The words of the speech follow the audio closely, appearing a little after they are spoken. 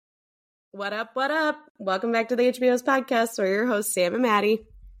What up, what up? Welcome back to the HBHOES podcast. We're your hosts, Sam and Maddie.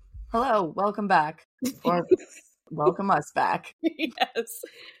 Hello, welcome back. Or welcome us back. Yes.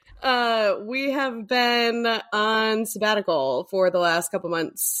 We have been on sabbatical for the last couple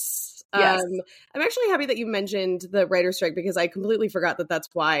months. Yes. I'm actually happy that you mentioned the writer's strike because I completely forgot that that's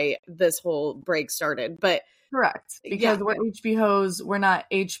why this whole break started. But correct. Because we're HBHOES, we're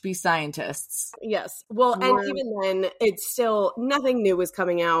not HB scientists. Yes. Well, and even then, it's still, nothing new is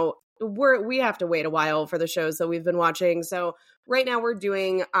coming out. We have to wait a while for the shows that we've been watching. So right now we're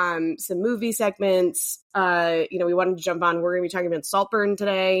doing some movie segments. We wanted to jump on. We're going to be talking about Saltburn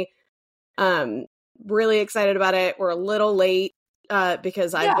today. Really excited about it. We're a little late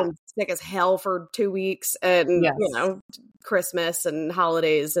because I've been sick as hell for 2 weeks and, Christmas and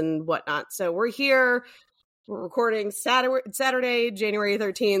holidays and whatnot. So we're here. We're recording Saturday, January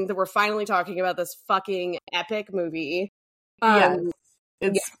 13th. We're finally talking about this fucking epic movie.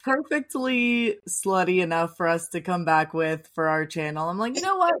 It's perfectly slutty enough for us to come back with for our channel. I'm like, you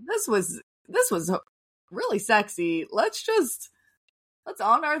know what? This was really sexy. Let's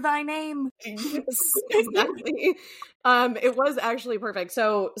honor thy name. Exactly. It was actually perfect.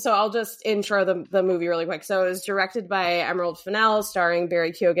 So I'll just intro the movie really quick. So it was directed by Emerald Fennell, starring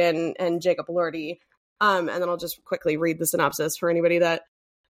Barry Keoghan and Jacob Elordi. And then I'll just quickly read the synopsis for anybody that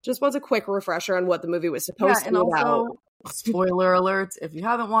just wants a quick refresher on what the movie was supposed to be about. Spoiler alert, if you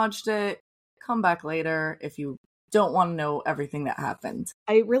haven't watched it, come back later if you don't want to know everything that happened.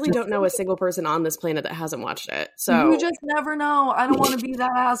 I really don't know a single person on this planet that hasn't watched it. So you just never know. I don't want to be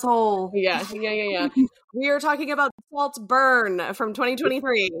that asshole. Yeah. We are talking about Saltburn from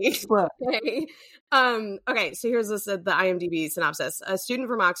 2023. Okay, so here's the IMDb synopsis. A student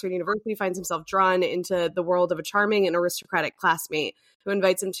from Oxford University finds himself drawn into the world of a charming and aristocratic classmate who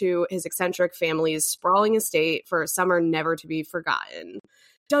invites him to his eccentric family's sprawling estate for a summer never to be forgotten.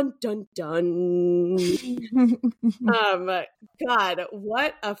 Dun, dun, dun. God,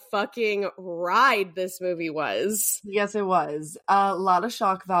 what a fucking ride this movie was. Yes, it was. A lot of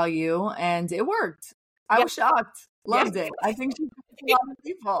shock value, and it worked. I was shocked. Loved it. I think she a lot of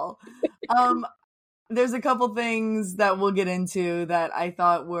people. There's a couple things that we'll get into that I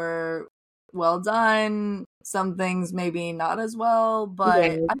thought were well done. Some things maybe not as well, but I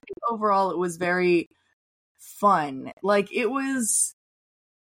think overall it was very fun. Like, it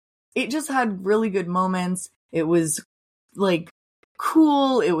just had really good moments. It was like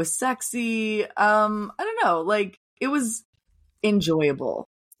cool. It was sexy. I don't know. Like, it was enjoyable.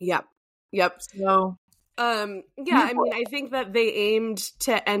 Yep. So I mean, I think that they aimed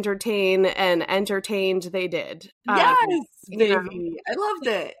to entertain, and entertained they did. Yes, baby. I loved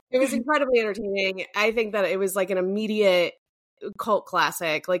it. It was incredibly entertaining. I think that it was like an immediate cult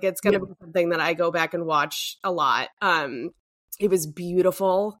classic. Like, it's going to be something that I go back and watch a lot. It was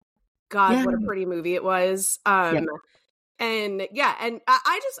beautiful. God, what a pretty movie it was. And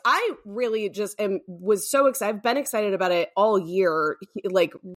I really just was so excited. I've been excited about it all year,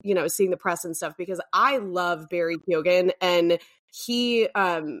 like, seeing the press and stuff, because I love Barry Keoghan, and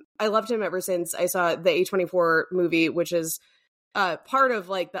I loved him ever since I saw the A24 movie, which is part of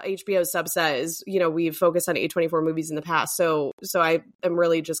like the HBO subset is, we've focused on A24 movies in the past. So I am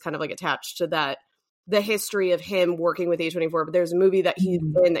really just kind of like attached to that, the history of him working with A24. But there's a movie that he's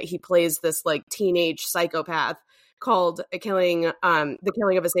in that he plays this like teenage psychopath called The Killing of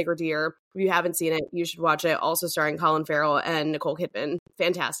a Sacred Deer. If you haven't seen it, you should watch it. Also starring Colin Farrell and Nicole Kidman.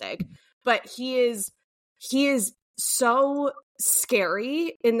 Fantastic. But he is so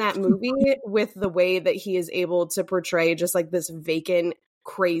scary in that movie with the way that he is able to portray just like this vacant,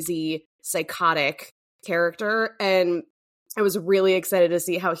 crazy, psychotic character. And I was really excited to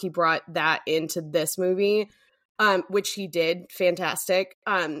see how he brought that into this movie, which he did. Fantastic.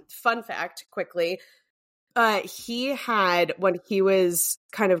 Fun fact, quickly. He had, when he was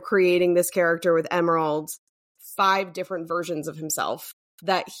kind of creating this character with Emerald, 5 different versions of himself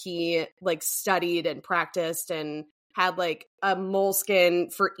that he like studied and practiced, and had like a moleskin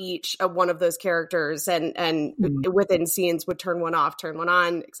for each of one of those characters, and within scenes would turn one off, turn one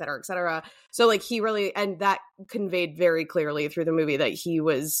on, et cetera, et cetera. So like he really, and that conveyed very clearly through the movie that he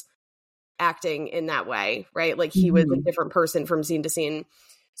was acting in that way, right? Like he was a different person from scene to scene.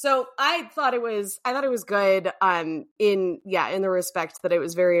 So I thought it was good in the respect that it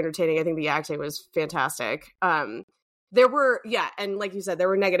was very entertaining. I think the acting was fantastic. There were, and like you said, there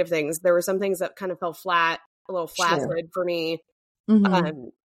were negative things. There were some things that kind of fell flat, a little flaccid for me.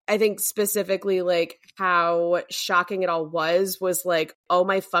 I think specifically like how shocking it all was like, oh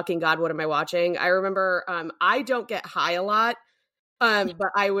my fucking God, what am I watching? I remember I don't get high a lot,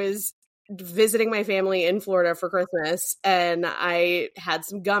 but I was visiting my family in Florida for Christmas, and I had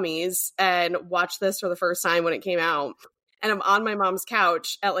some gummies and watched this for the first time when it came out. And I'm on my mom's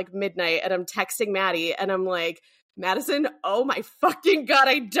couch at like midnight, and I'm texting Maddie, and I'm like, Madison, oh my fucking God,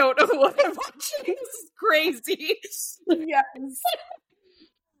 I don't know what I'm watching. This is crazy. Yes.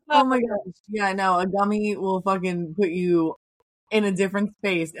 Oh my gosh. Yeah, no, a gummy will fucking put you in a different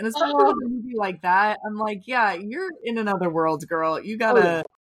space. And especially with a movie like that, I'm like, yeah, you're in another world, girl. You gotta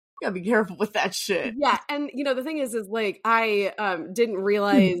be careful with that shit. Yeah, and the thing is like I didn't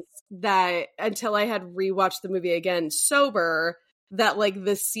realize that until I had rewatched the movie again sober, that like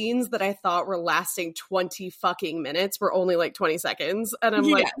the scenes that I thought were lasting 20 fucking minutes were only like 20 seconds. And I'm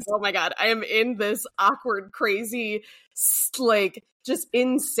like, oh my God, I am in this awkward, crazy, like just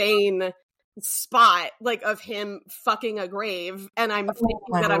insane spot like of him fucking a grave, and I'm thinking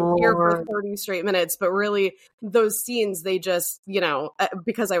that I'm here for 30 straight minutes, but really those scenes, they just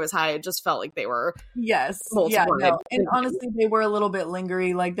because I was high, it just felt like they were and honestly they were a little bit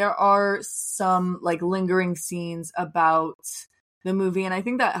lingery. Like there are some like lingering scenes about the movie, and I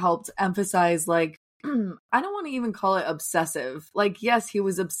think that helped emphasize like I don't want to even call it obsessive. Like yes, he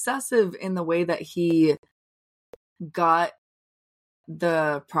was obsessive in the way that he got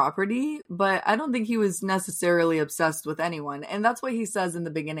the property, but I don't think he was necessarily obsessed with anyone. And that's what he says in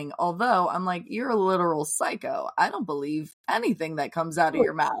the beginning. Although I'm like, you're a literal psycho. I don't believe anything that comes out of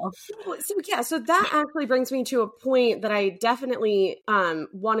your mouth. So that actually brings me to a point that I definitely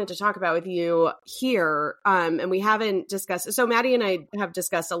wanted to talk about with you here. And we haven't discussed. So Maddie and I have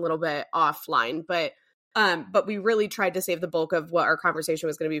discussed a little bit offline, but we really tried to save the bulk of what our conversation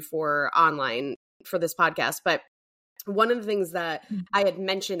was going to be for online for this podcast. But one of the things that I had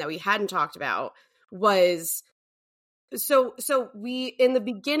mentioned that we hadn't talked about was, so we, in the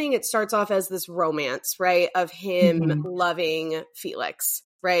beginning, it starts off as this romance, right, of him loving Felix,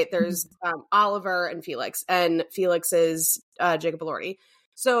 right? There's Oliver and Felix is Jacob Elordi.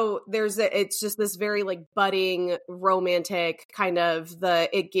 So it's just this very like budding romantic kind of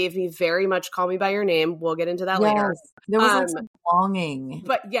it gave me very much Call Me By Your Name. We'll get into that later. There was like some longing.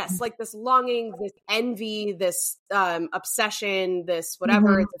 But yes, like this longing, this envy, this obsession, this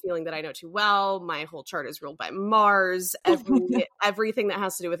whatever. It's a feeling that I know too well. My whole chart is ruled by Mars. Everything that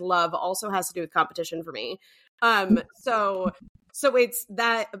has to do with love also has to do with competition for me. So it's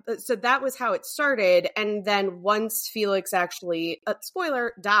that. So that was how it started, and then once Felix actually,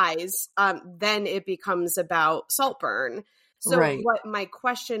 spoiler, dies, then it becomes about Saltburn. So what my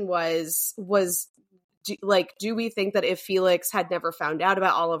question was, do we think that if Felix had never found out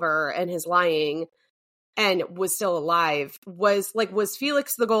about Oliver and his lying, and was still alive, was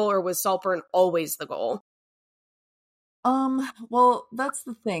Felix the goal, or was Saltburn always the goal? Well, that's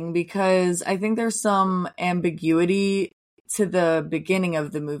the thing, because I think there's some ambiguity to the beginning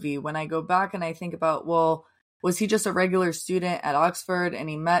of the movie. When I go back and I think about, well, was he just a regular student at Oxford and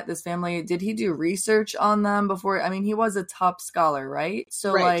he met this family? Did he do research on them before? I mean, he was a top scholar, right?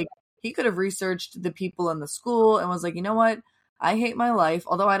 So like he could have researched the people in the school and was like, you know what? I hate my life.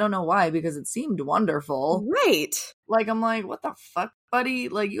 Although I don't know why, because it seemed wonderful. Right. Like, I'm like, what the fuck, buddy?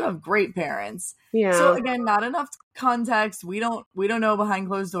 Like, you have great parents. Yeah. So again, not enough context. We don't know behind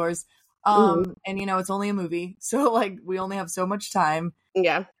closed doors. And it's only a movie, so like we only have so much time.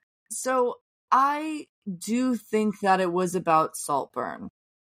 Yeah. So I do think that it was about Saltburn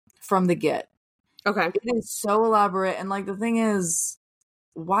from the get. Okay. It is so elaborate, and like the thing is,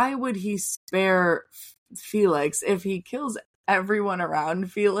 why would he spare Felix if he kills everyone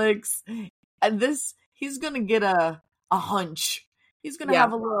around Felix? And he's gonna get a hunch. He's gonna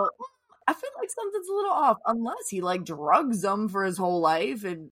have a little. I feel like something's a little off, unless he like drugs them for his whole life,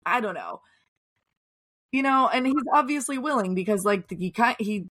 and I don't know. And he's obviously willing, because like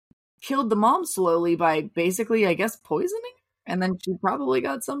he killed the mom slowly by basically, I guess, poisoning her, and then she probably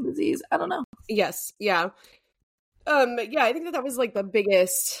got some disease. I don't know. Yes, yeah. I think that was like the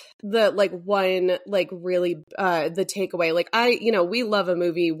biggest, the takeaway. Like we love a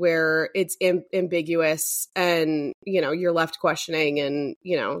movie where it's ambiguous, and you're left questioning, and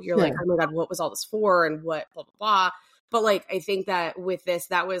you're like, oh my God, what was all this for, and what blah blah blah. But like I think that with this,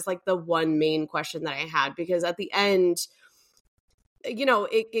 that was like the one main question that I had, because at the end,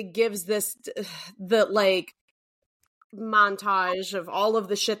 it gives the like montage of all of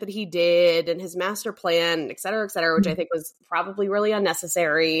the shit that he did and his master plan, et cetera, which I think was probably really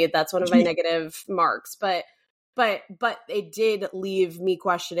unnecessary. That's one of my negative marks. But it did leave me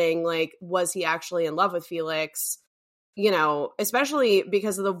questioning, like, was he actually in love with Felix? Especially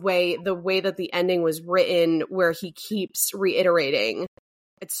because of the way that the ending was written, where he keeps reiterating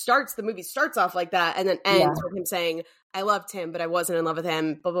the movie starts off like that and then ends with him saying, I loved him, but I wasn't in love with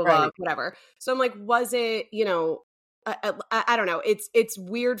him, blah, blah, blah, whatever. So I'm like, was it, you know, I don't know. It's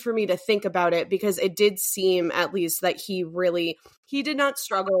weird for me to think about it because it did seem at least that he did not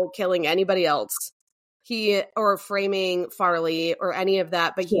struggle killing anybody else. Or framing Farley or any of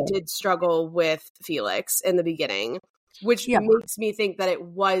that, but he did struggle with Felix in the beginning, which makes me think that it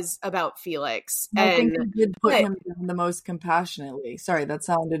was about Felix. I think he did put him down the most compassionately. Sorry, that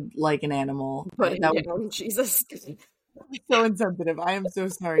sounded like an animal. Put him down, Jesus. So insensitive. I am so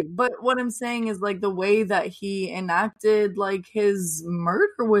sorry. But what I'm saying is like the way that he enacted like his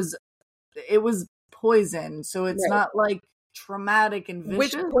murder was poison. So it's not like traumatic and vicious.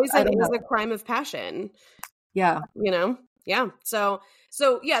 Which poison is a crime of passion. Yeah. You know? Yeah. So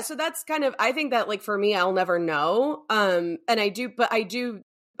that's kind of, I think that like for me, I'll never know. And I do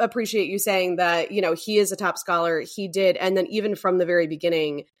appreciate you saying that, you know, he is a top scholar. He did. And then even from the very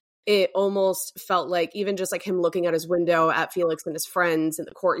beginning, it almost felt like even just like him looking out his window at Felix and his friends in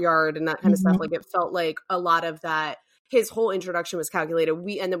the courtyard and that kind of stuff, like it felt like a lot of that, his whole introduction was calculated.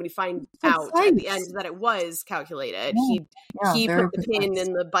 And then we find out at the end that it was calculated. He put the pin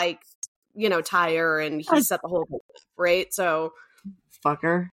in the bike, you know, tire, and he set the whole thing up, right? So,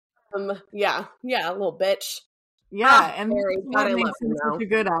 fucker. Yeah, a little bitch. Yeah, and that makes him such a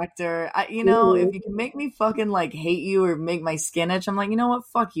good actor. You know, if you can make me fucking like hate you or make my skin itch, I'm like, you know what,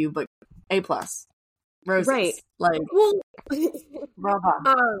 fuck you, but A+. Roses. Right. Like, well, bravo.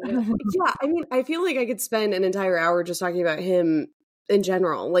 Yeah, I mean, I feel like I could spend an entire hour just talking about him in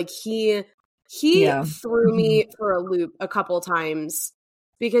general. Like he threw me for a loop a couple times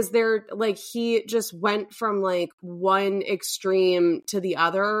because he just went from like one extreme to the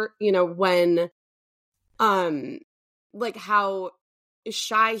other, you know, when like how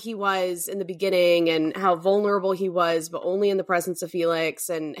shy he was in the beginning and how vulnerable he was, but only in the presence of Felix,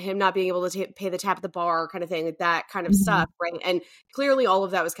 and him not being able to pay the tab at the bar kind of thing, like that kind of stuff, right? And clearly all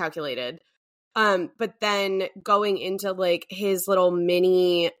of that was calculated. But then going into like his little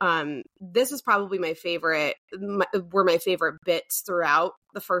mini, this is probably my favorite bits throughout.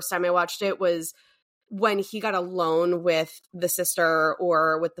 The first time I watched it was when he got alone with the sister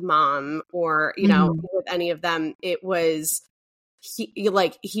or with the mom or, you know, with any of them. It was,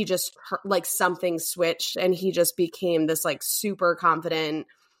 he just like something switched and he just became this like super confident,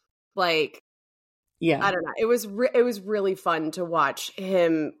 like, I don't know. It was really fun to watch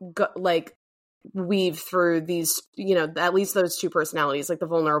him weave through these, you know, at least those two personalities, like the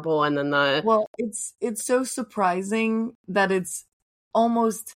vulnerable and then it's so surprising that it's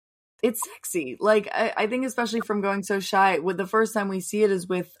sexy. Like I think especially from going so shy, with the first time we see it is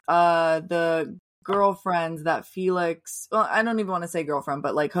with the girlfriend that Felix, well, I don't even want to say girlfriend,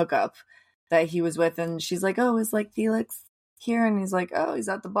 but like hookup that he was with, and she's like, oh, is like Felix here? And he's like, oh, he's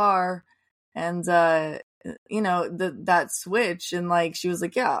at the bar. And you know, that switch, and like she was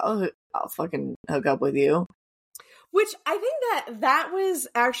like, yeah, I'll fucking hook up with you. Which I think that was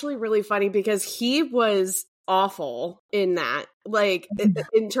actually really funny because he was awful in that, like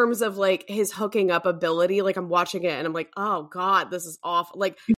in terms of like his hooking up ability. Like I'm watching it and I'm like, oh god, this is awful.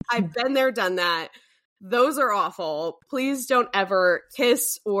 Like I've been there, done that. Those are awful. Please don't ever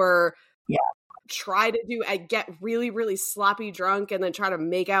kiss or try to do. I get really, really sloppy drunk and then try to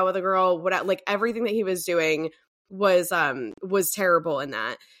make out with a girl. Like everything that he was doing was terrible in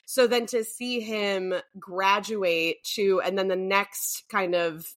that. So then to see him graduate to, and then the next kind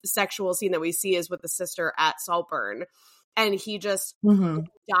of sexual scene that we see is with the sister at Saltburn, and he just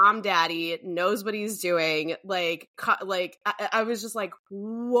dom daddy, knows what he's doing. Like I was just like,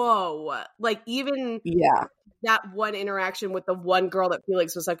 whoa. Like even that one interaction with the one girl that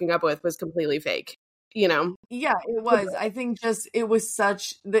Felix was hooking up with was completely fake, you know? Yeah, it was. I think just, it was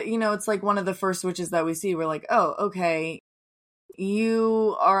such that, you know, it's like one of the first switches that we see. We're like, oh, okay,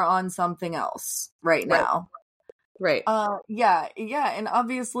 you are on something else right now. Right. Yeah. And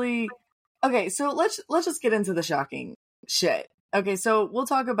obviously, okay, so let's just get into the shocking shit. Okay, so we'll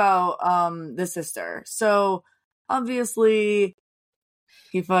talk about the sister. So obviously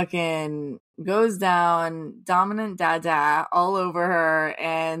he fucking goes down, dominant dada all over her,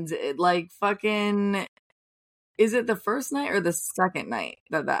 and it, like, fucking, is it the first night or the second night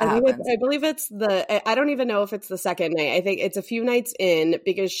that happens? I believe it's I don't even know if it's the second night. I think it's a few nights in,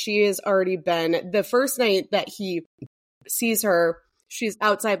 because she has already been, the first night that he sees her, she's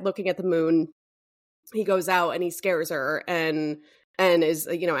outside looking at the moon. He goes out and he scares her and is,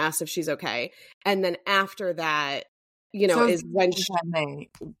 you know, asks if she's okay. And then after that, you know, so is when she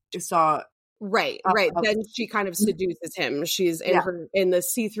saw. Right. Then she kind of seduces him. She's in the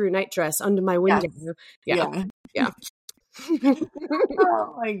see-through night dress under my window. Yes. Yeah.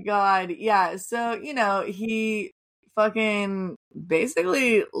 Oh my God. Yeah. So, he fucking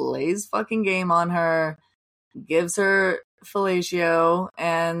basically lays fucking game on her, gives her fellatio,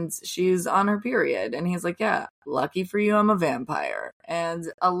 and she's on her period. And he's like, yeah, lucky for you, I'm a vampire. And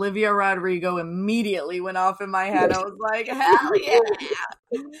Olivia Rodrigo immediately went off in my head. I was like, hell yeah.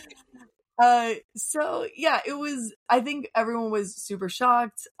 So yeah, I think everyone was super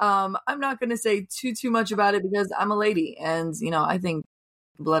shocked. I'm not going to say too much about it because I'm a lady and, I think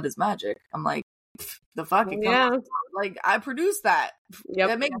blood is magic. I'm like, the fuck, it comes out. Like, I produced that. Yep.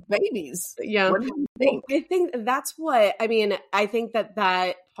 That makes babies. Yeah. What do you think? I think that's what, I mean, I think that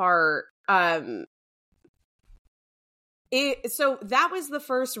part, so that was the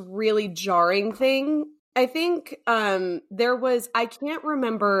first really jarring thing. I think, I can't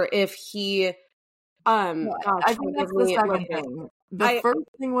remember if he, I think that's the second thing. The first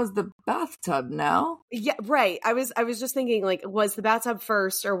thing was the bathtub, no? Yeah, right. I was just thinking, like, was the bathtub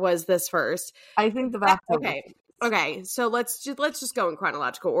first or was this first? I think the bathtub. Okay. So let's just go in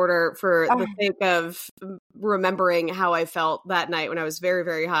chronological order for the sake of remembering how I felt that night when I was very,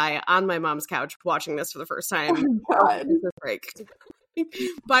 very high on my mom's couch watching this for the first time. Oh, God. Break.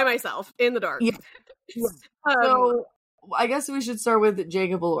 By myself in the dark. Yeah. So I guess we should start with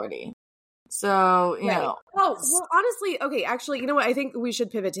Jacob Elordi. So, you know. Oh, well, honestly, okay, actually, you know what? I think we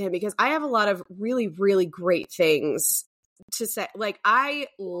should pivot to him because I have a lot of really, really great things to say. Like, I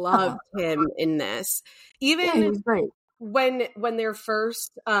loved him in this. Even he was great. When they're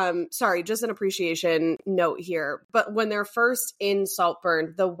first, sorry, just an appreciation note here, but when they're first in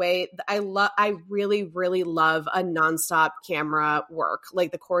Saltburn, the way I really, really love a nonstop camera work,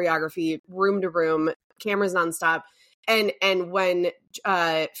 like the choreography, room to room, cameras nonstop. And when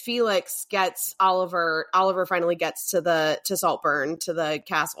Felix gets Oliver finally gets to Saltburn, to the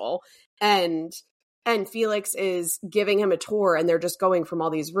castle, and Felix is giving him a tour, and they're just going from all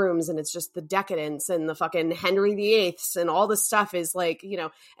these rooms, and it's just the decadence and the fucking Henry VIII's and all this stuff is like, you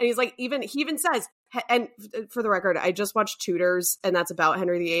know, and he's like, he even says, and for the record, I just watched Tudors, and that's about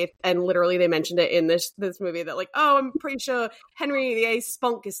Henry VIII, and literally they mentioned it in this movie that like, oh, I'm pretty sure Henry VIII's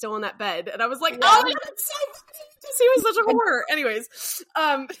spunk is still on that bed, and I was like, oh, that's so he was such a whore. Anyways,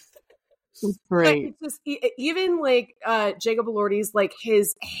 great. It's just even like Jacob Elordi's like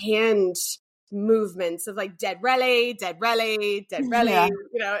his hand movements of like dead rally, yeah. You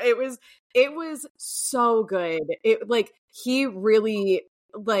know, it was so good. It like he really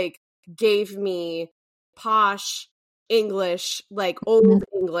like gave me posh English, like old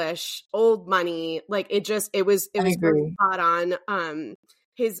English, old money. Like it was very spot on.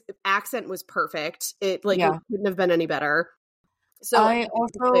 His accent was perfect. It like it couldn't have been any better. So I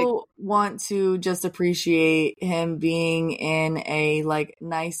also want to just appreciate him being in a like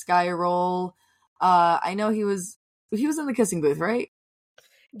nice guy role. I know he was in the kissing booth, right?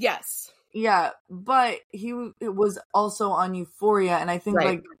 Yes. Yeah, but it was also on Euphoria, and I think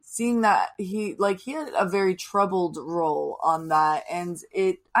like seeing that he had a very troubled role on that, and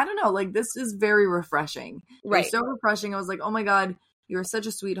I don't know, like this is very refreshing. Right, so refreshing. I was like, oh my God, you're such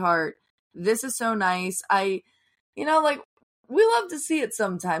a sweetheart. This is so nice. Like we love to see it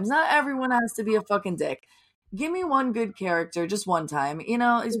sometimes. Not everyone has to be a fucking dick. Give me one good character, just one time. You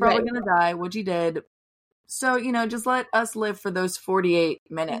know, he's probably gonna die, which he did. So, you know, just let us live for those 48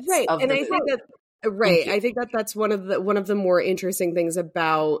 minutes. Right. And I think that I think that that's one of the more interesting things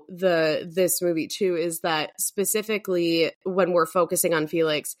about this movie too, is that specifically when we're focusing on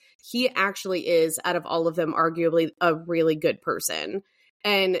Felix, he actually is, out of all of them, arguably a really good person.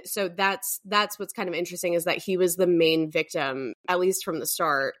 And so that's what's kind of interesting, is that he was the main victim, at least from the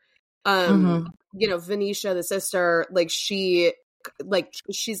start. You know, Venetia, the sister, she's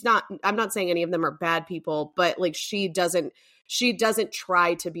not, I'm not saying any of them are bad people, but like she doesn't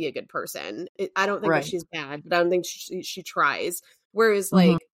try to be a good person. I don't think that she's bad, but I don't think she tries. Whereas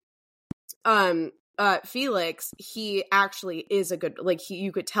Felix, he actually is a good,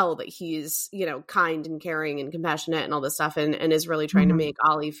 you could tell that he's, you know, kind and caring and compassionate and all this stuff, and is really trying to make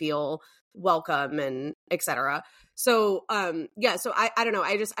Ollie feel welcome and etc. So, so I don't know.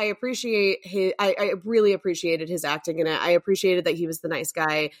 I appreciate I really appreciated his acting in it. I appreciated that he was the nice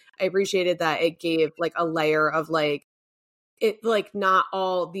guy. I appreciated that it gave like a layer of not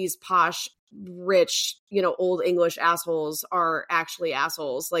all these posh, rich, you know, old English assholes are actually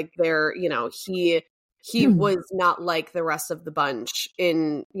assholes. Like they're, you know, he was not like the rest of the bunch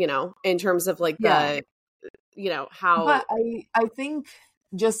in, you know, in terms of the, you know, how. But I think,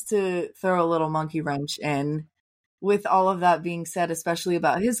 just to throw a little monkey wrench in, with all of that being said, especially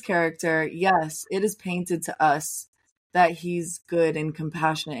about his character, yes, it is painted to us that he's good and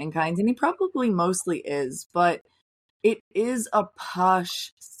compassionate and kind, and he probably mostly is, but it is a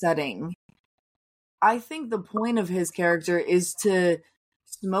posh setting. I think the point of his character is to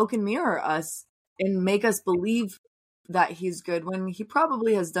smoke and mirror us and make us believe that he's good when he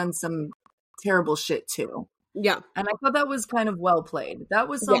probably has done some terrible shit too. Yeah. And I thought that was kind of well played. That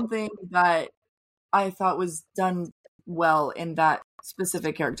was something that I thought was done well in that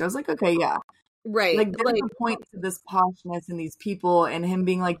specific character. I was like, okay, yeah. Right. Like, there's a point to this poshness and these people and him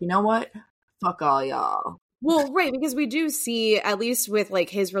being like, you know what? Fuck all y'all. Well, right, because we do see, at least with like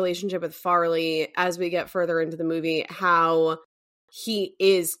his relationship with Farley, as we get further into the movie, how he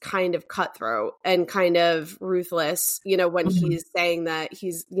is kind of cutthroat and kind of ruthless, you know, when he's saying that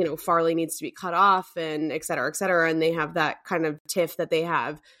he's, you know, Farley needs to be cut off and et cetera, and they have that kind of tiff that they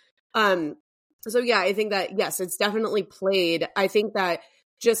have. So yeah, I think that, yes, it's definitely played. I think that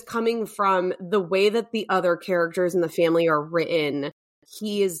just coming from the way that the other characters in the family are written,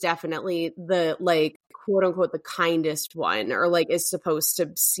 he is definitely the, like, quote unquote, the kindest one, or like is supposed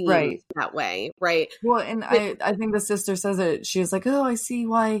to seem that way. Right. Well, and I think the sister says it. She was like, oh, I see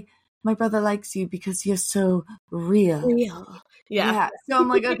why my brother likes you, because you're so real. Yeah. So I'm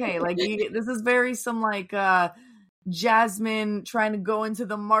like, okay, like this is very some like Jasmine trying to go into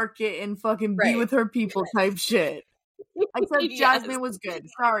the market and fucking be with her people type shit. Except Jasmine was good.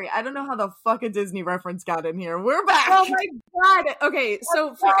 Sorry, I don't know how the fuck a Disney reference got in here. We're back. Oh my god. Okay,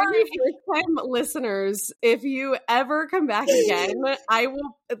 so for any first-time listeners, if you ever come back again, I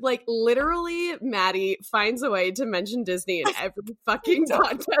will, like, literally, Maddie finds a way to mention Disney in every fucking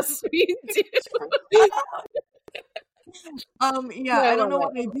podcast we do. I don't know why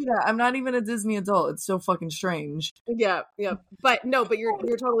they do that. I'm not even a Disney adult. It's so fucking strange. Yeah. But you're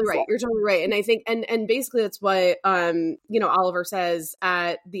totally right. You're totally right. And I think and basically that's what you know, Oliver says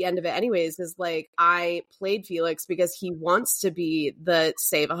at the end of it anyways, is like, I played Felix because he wants to be the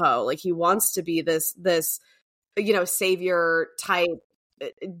save-a-ho. Like, he wants to be this you know, savior type,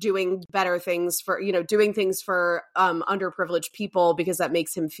 doing better things for, you know, doing things for underprivileged people, because that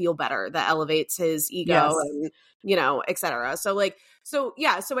makes him feel better, that elevates his ego and, you know, etc. So I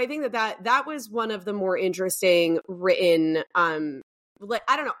think that was one of the more interesting written, like,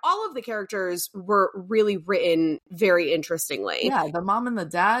 I don't know, all of the characters were really written very interestingly. Yeah, the mom and the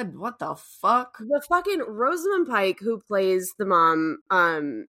dad, what the fuck? The fucking Rosamund Pike, who plays the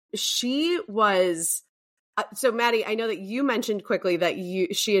mom, she was so Maddie, I know that you mentioned quickly that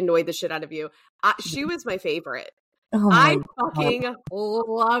she annoyed the shit out of you. She was my favorite. I fucking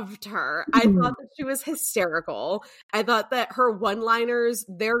loved her. I thought that she was hysterical. I thought that her one-liners,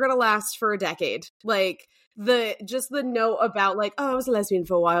 they're gonna last for a decade. Like, the note about, like, oh, I was a lesbian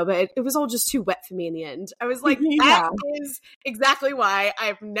for a while, but it was all just too wet for me in the end. I was like, that is exactly why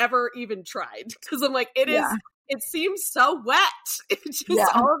I've never even tried, because I'm like, it seems so wet. It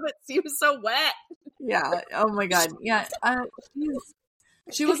just all of it seems so wet. Yeah. Oh my god. Yeah.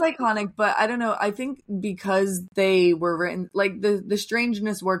 She was iconic, but I don't know. I think because they were written, like, the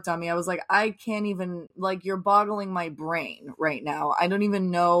strangeness worked on me. I was like, I can't even, like, you're boggling my brain right now. I don't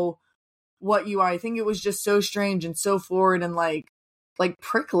even know what you are. I think it was just so strange and so forward and like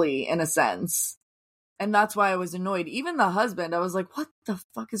prickly in a sense. And that's why I was annoyed. Even the husband, I was like, what the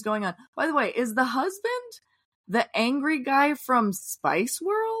fuck is going on? By the way, is the husband the angry guy from Spice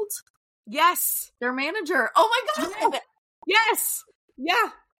World? Yes. Their manager. Oh my god. Yes. Yeah.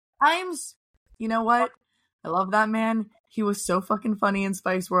 You know what? I love that man. He was so fucking funny in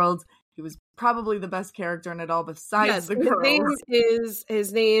Spice World. He was probably the best character in it all besides the girls.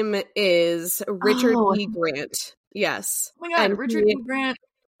 His name is Richard E. Grant. Yes. Oh my god, Richard E. Grant.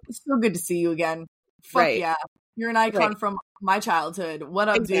 It's so good to see you again. Fuck yeah. You're an icon from my childhood. What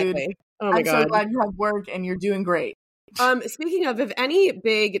up, dude? Oh my I'm god. so glad you have work and you're doing great. Speaking of, if any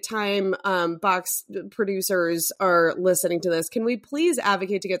big time box producers are listening to this, can we please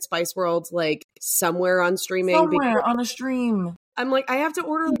advocate to get Spice World, like, somewhere on streaming? On a stream. I'm like, I have to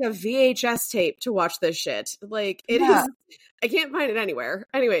order like a VHS tape to watch this shit. Like, it is, I can't find it anywhere.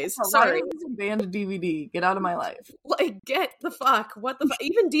 Anyways, sorry. Banned DVD. Get out of my life. Like, get the fuck. What the fuck?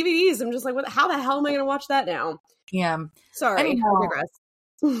 Even DVDs, I'm just like, how the hell am I going to watch that now? Yeah. Sorry. Anyhow, I digress.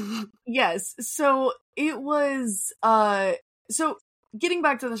 Yes. So it was, so getting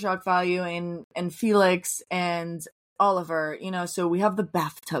back to the shock value and Felix and Oliver, you know, so we have the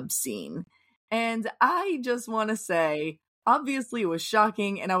bathtub scene. And I just want to say, obviously it was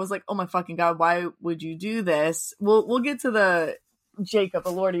shocking. And I was like, oh my fucking God, why would you do this? We'll get to the Jacob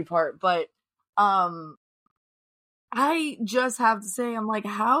Elordi part, but, I just have to say, I'm like,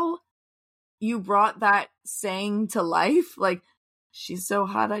 how you brought that saying to life? Like, she's so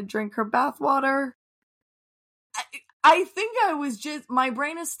hot, I drink her bathwater. I think I was just, my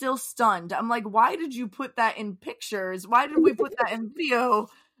brain is still stunned. I'm like, why did you put that in pictures? Why did we put that in video?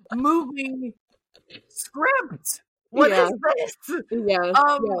 Moving script. What is this? Yeah,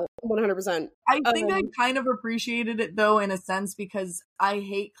 100%. I think I kind of appreciated it though, in a sense, because I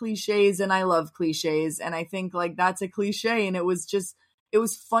hate cliches and I love cliches. And I think like that's a cliche, and it was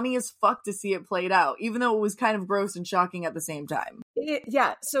funny as fuck to see it played out, even though it was kind of gross and shocking at the same time.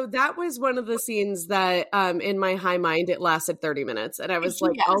 So that was one of the scenes that in my high mind, it lasted 30 minutes. And I was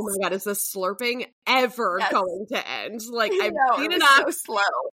like, oh my God, is this slurping ever going to end? Like, I've seen enough. So slow.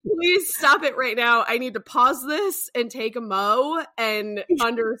 Please stop it right now. I need to pause this and take a mo and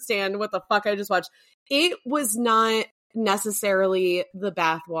understand what the fuck I just watched. It was not necessarily the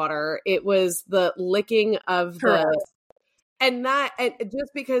bathwater. It was the licking of the... And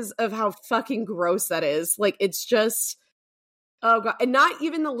just because of how fucking gross that is, like, it's just, oh God. And not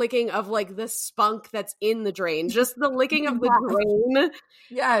even the licking of, like, the spunk that's in the drain, just the licking of the drain.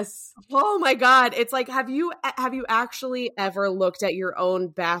 Yes. Oh my God. It's like, have you actually ever looked at your own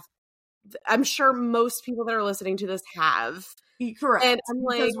bath? I'm sure most people that are listening to this have. Correct. And I'm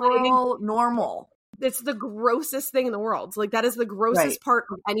like, because we're all normal. It's the grossest thing in the world. Like, that is the grossest part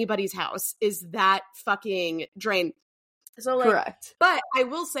of anybody's house, is that fucking drain. So, like, correct. But I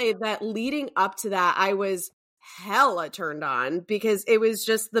will say that leading up to that, I was hella turned on, because it was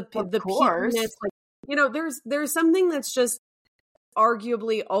just the peakiness. Like, you know, there's something that's just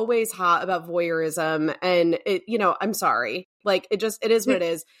arguably always hot about voyeurism, and it, you know, I'm sorry, like, it is what it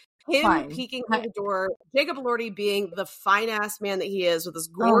is. Him peeking through the door, Jacob Elordi being the fine ass man that he is, with his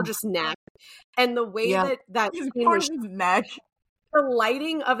gorgeous neck, and the way that his gorgeous neck. The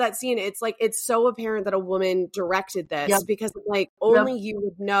lighting of that scene, it's like, it's so apparent that a woman directed this, because like only you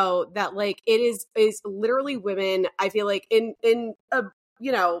would know that, like, it is literally women. I feel like in a,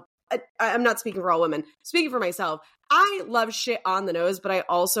 you know, I'm not speaking for all women, speaking for myself. I love shit on the nose, but I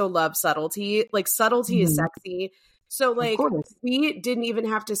also love subtlety. Like, subtlety is sexy. So like, we didn't even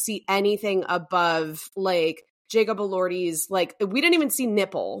have to see anything above like Jacob Elordi's, like, we didn't even see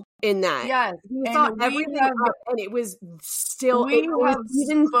nipple in that. Yes. We saw everything up, and it was still... We have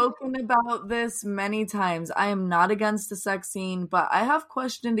spoken about this many times. I am not against the sex scene, but I have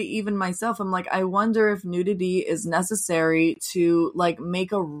questioned it even myself. I'm like, I wonder if nudity is necessary to, like,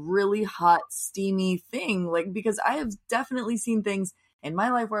 make a really hot, steamy thing. Like, because I have definitely seen things in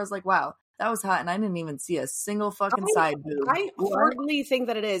my life where I was like, wow, that was hot, and I didn't even see a single fucking side boob. I hardly think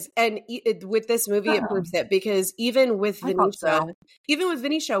that it is, and with this movie, it proves it, because even with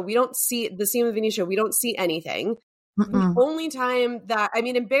Venetia, we don't see the scene with Venetia. We don't see anything. The only time that, I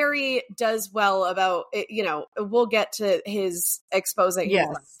mean, and Barry does well about it, you know, we'll get to his exposing his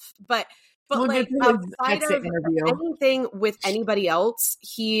life, but we'll like outside of anything with anybody else,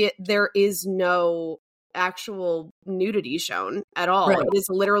 there is no actual nudity shown at all. Right. It is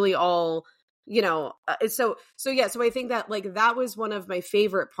literally all, you know, so I think that, like, that was one of my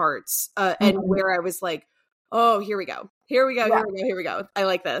favorite parts, and where I was like, oh, here we go. I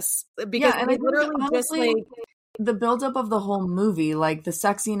like this, because and literally honestly, just like the buildup of the whole movie, like the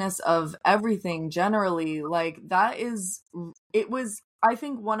sexiness of everything generally, like I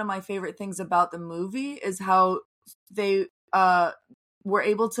think one of my favorite things about the movie is how they were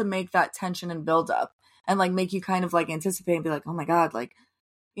able to make that tension and build up, and like make you kind of like anticipate and be like, oh my God, like,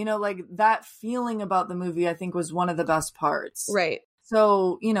 you know, like that feeling about the movie, I think, was one of the best parts. Right.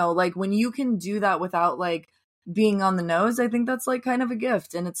 So, you know, like when you can do that without like being on the nose, I think that's like kind of a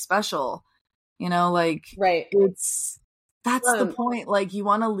gift, and it's special, you know, like, right. That's the point. Like, you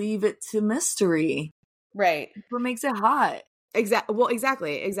want to leave it to mystery. Right. What makes it hot.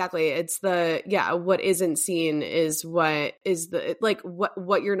 Exactly. It's what isn't seen is what is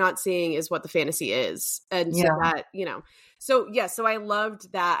what you're not seeing is what the fantasy is. And so that, you know, so I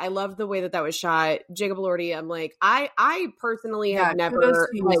loved that. I loved the way that was shot. Jacob Elordi, I'm like, I personally have never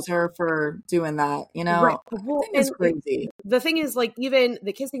used her for doing that, you know. Right. Well, it's crazy. The thing is, like, even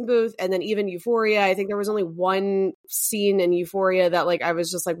the kissing booth, and then even Euphoria, I think there was only one scene in Euphoria that, like, I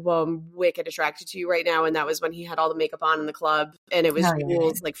was just like, well, I'm wicked attracted to you right now, and that was when he had all the makeup on in the club, and it was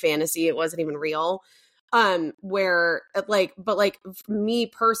rules, like, fantasy. It wasn't even real. Where like, but like me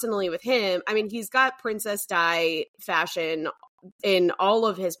personally with him, I mean, he's got Princess Di fashion in all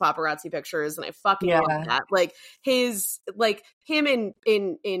of his paparazzi pictures, and I fucking love that. Like him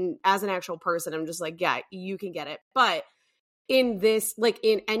in as an actual person, I'm just like, yeah, you can get it. But in this, like,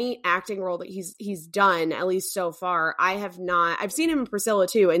 in any acting role that he's done, at least so far, I've seen him in Priscilla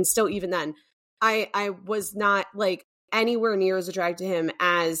too, and still even then, I was not like anywhere near as attracted to him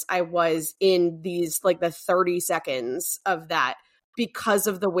as I was in these, like, the 30 seconds of that, because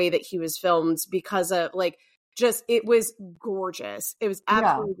of the way that he was filmed, because of, like, it was gorgeous. It was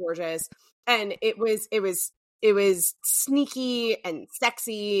absolutely gorgeous. And it was sneaky and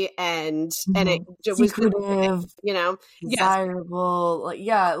sexy and it was secretive, you know, desirable.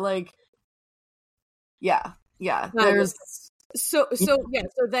 There's so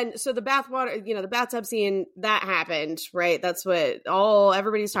the bathwater, the bathtub scene that happened, right? That's what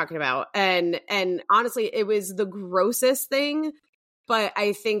everybody's talking about. And honestly, it was the grossest thing, but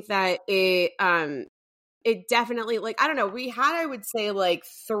I think that it definitely, I don't know, we had, I would say,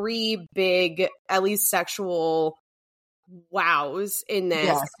 3 big, at least sexual wows in this.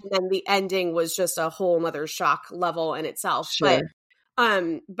 Yes. And then the ending was just a whole nother shock level in itself. Sure.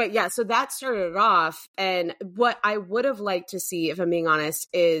 But yeah, so that started it off. And what I would have liked to see, if I'm being honest,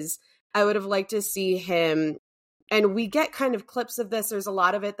 is I would have liked to see him, and we get kind of clips of this. There's a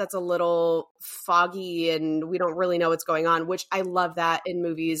lot of it that's a little foggy and we don't really know what's going on, which I love that in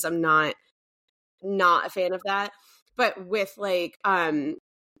movies. I'm not a fan of that. But with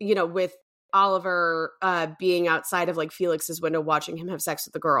with Oliver being outside of Felix's window watching him have sex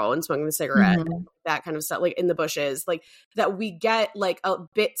with the girl and smoking the cigarette, that kind of stuff, in the bushes, that we get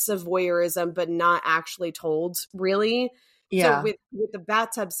bits of voyeurism but not actually told really. So with the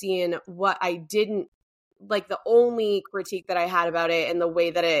bathtub scene, what I didn't the only critique that I had about it and the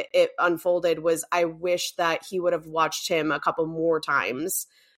way that it unfolded was I wish that he would have watched him a couple more times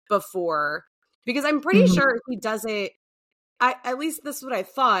before, because I'm pretty sure he does it. At least this is what I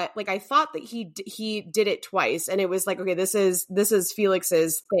thought. I thought that he did it twice, and it was okay, this is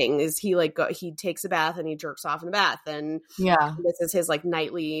Felix's thing. Is he he takes a bath and he jerks off in the bath, and this is his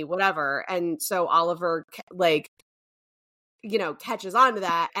nightly whatever. And so Oliver catches on to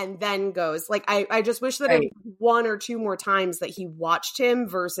that and then goes I just wish that it was 1 or 2 more times that he watched him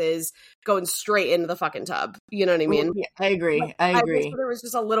versus going straight into the fucking tub. You know what I mean? Yeah, I agree. I agree. There was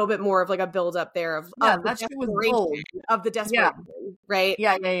just a little bit more of a build up there of that shit was bold. Of the desperation, right?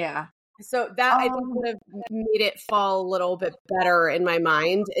 Yeah. So that I think would have made it fall a little bit better in my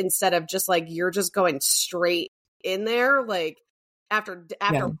mind, instead of just you're just going straight in there after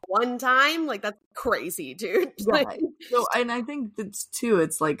one time, that's crazy, dude. Yeah. So, and I think that's too,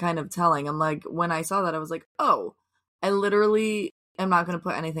 it's kind of telling. I'm when I saw that, I was oh, I literally am not going to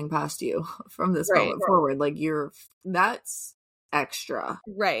put anything past you from this moment forward. That's extra.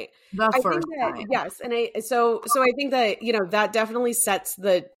 Right. The first time. Yes. And so I think that, that definitely sets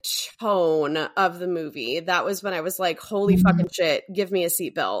the tone of the movie. That was when I was holy fucking shit, give me a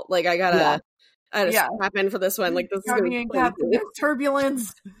seatbelt. I just strap in for this one. This is going to be Captain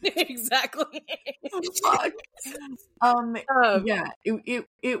turbulence. Exactly. Fuck.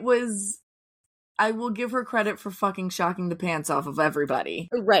 It was. I will give her credit for fucking shocking the pants off of everybody.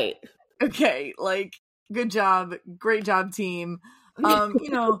 Right. Okay. Good job. Great job, team.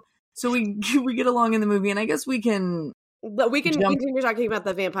 So we get along in the movie, and I guess we can. But we can continue talking about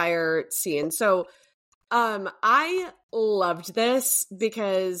the vampire scene. So. I loved this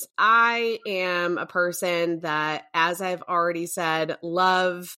because I am a person that, as I've already said,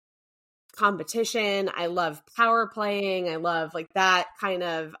 love competition. I love power playing. I love that kind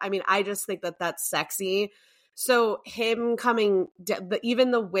of, I just think that that's sexy. So him coming,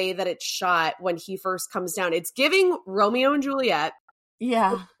 even the way that it's shot when he first comes down, it's giving Romeo and Juliet.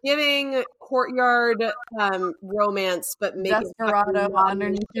 Yeah. It's giving courtyard romance, but making Desperado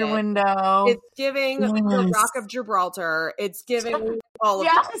underneath your window. It's giving the Rock of Gibraltar. It's giving all of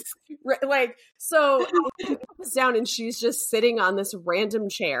that. So he comes down and she's just sitting on this random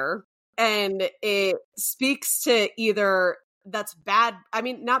chair, and it speaks to either that's bad,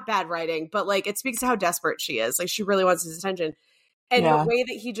 not bad writing, but it speaks to how desperate she is. She really wants his attention. And the way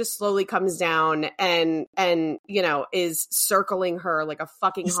that he just slowly comes down and is circling her like a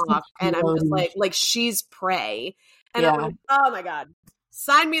fucking hawk. And I'm just she's prey. And I'm oh my God,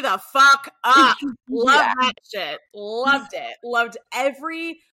 sign me the fuck up. Love that shit. Loved it. Loved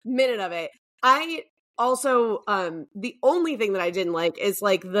every minute of it. I also, the only thing that I didn't like is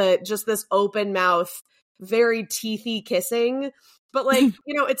just this open mouth, very teethy kissing. But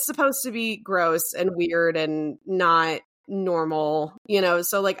it's supposed to be gross and weird and not normal,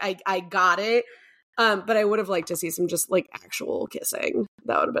 so I got it, but I would have liked to see some just actual kissing.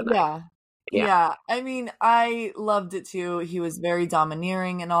 That would have been nice. Yeah. I loved it too. He was very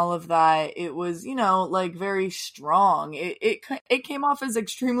domineering and all of that. It was very strong. It came off as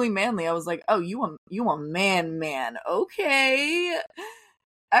extremely manly. I was oh, you a man, okay,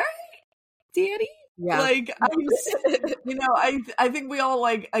 all right, daddy. I think we all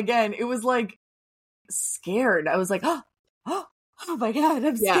again, it was scared. I was oh my God,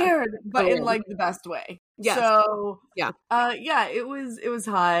 I'm scared, but in the best way. Yeah. So it was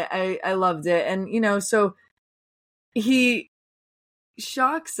hot. I loved it, and so he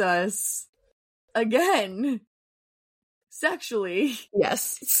shocks us again sexually.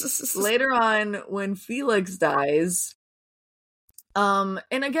 Yes. Later on when Felix dies. And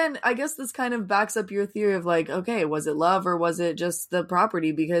again, I guess this kind of backs up your theory of like, okay, was it love or was it just the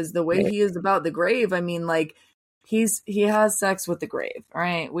property? Because the way he is about the grave, I mean, like, he has sex with the grave,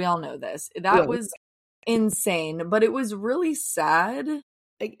 right? We all know this. That was insane, but it was really sad.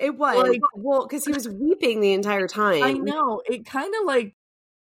 It was. Like, well, because he was weeping the entire time. I know. It kind of like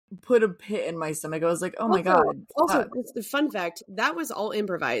put a pit in my stomach. I was like, oh my God. Also, the fun fact, that was all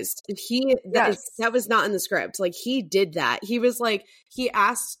improvised. That was not in the script. Like, he did that. He was like,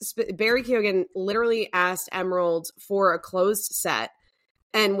 Barry Keoghan literally asked Emerald for a closed set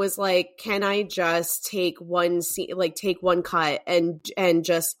and was like, can I just take one scene, like take one cut and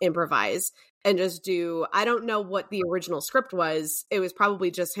just improvise and just do, I don't know what the original script was. It was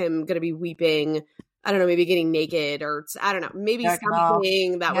probably just him going to be weeping. I don't know, maybe getting naked or I don't know, maybe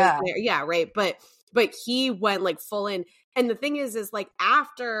something that was there. Yeah, right. But he went like full in. And the thing is like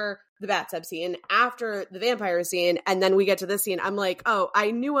after the bathtub scene, after the vampire scene, and then we get to this scene, I'm like, oh,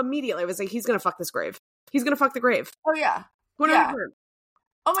 I knew immediately. I was like, he's going to fuck this grave. He's going to fuck the grave. Oh, yeah. 100%. Yeah.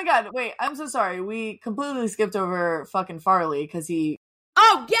 Oh my God. Wait, I'm so sorry. We completely skipped over fucking Farley because he.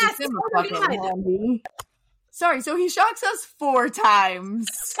 Oh, yes. Sorry. So he shocks us 4 times.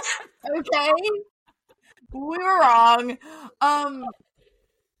 Okay. We were wrong.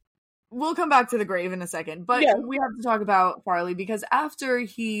 We'll come back to the grave in a second, but we have to talk about Farley because after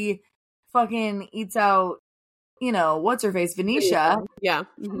he fucking eats out, you know, what's her face, Venetia. Yeah.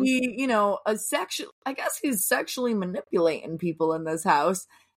 He, you know, I guess he's sexually manipulating people in this house.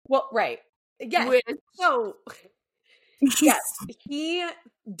 Well, right. Yeah. So, yes,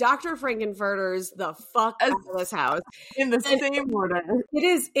 Dr. Frankenfurter's the fuck out of this house. In the same order.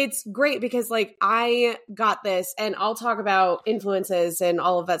 It's great because, like, I got this, and I'll talk about influences and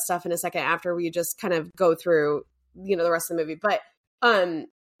all of that stuff in a second after we just kind of go through, you know, the rest of the movie. But,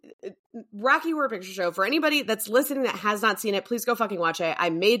 Rocky Horror Picture Show, for anybody that's listening that has not seen it, please go fucking watch it.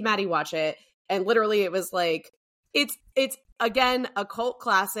 I made Maddie watch it, and literally it was like, it's again a cult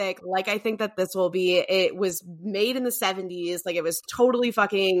classic, like I think that this will be. It was made in the 70s, like it was totally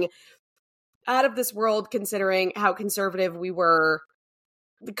fucking out of this world considering how conservative we were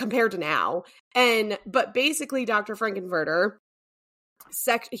compared to now. But basically Dr. Frankenfurter,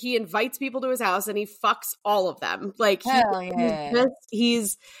 he invites people to his house and he fucks all of them. Like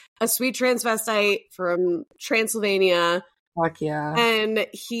he's a sweet transvestite from Transylvania. Fuck yeah. And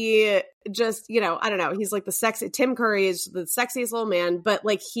he just, you know, I don't know. He's like Tim Curry is the sexiest little man, but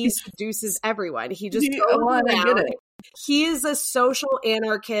like he seduces everyone. He just goes around. He is a social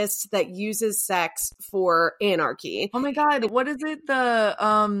anarchist that uses sex for anarchy. Oh my God. What is it?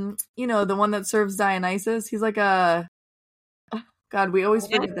 The, you know, the one that serves Dionysus? He's like a, God, we always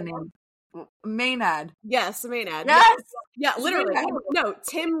forget the name. Maynard. Yes, Maynard. Yes! Yeah, literally. No,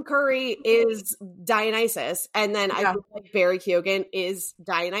 Tim Curry is Dionysus, and then I feel like Barry Keoghan is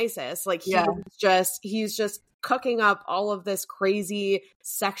Dionysus. Like he's just cooking up all of this crazy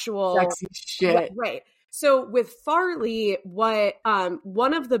sexual shit. Right. So with Farley, what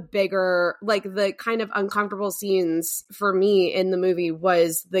one of the bigger, like the kind of uncomfortable scenes for me in the movie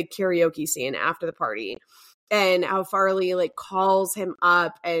was the karaoke scene after the party. And how Farley like calls him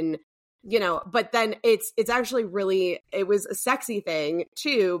up and, you know, but then it's actually really, it was a sexy thing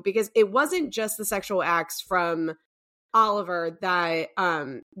too, because it wasn't just the sexual acts from Oliver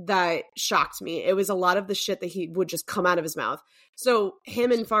that shocked me. It was a lot of the shit that he would just come out of his mouth. So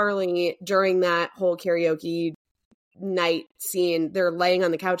him and Farley during that whole karaoke night scene, they're laying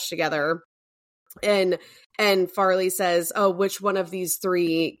on the couch together. And Farley says, oh, which one of these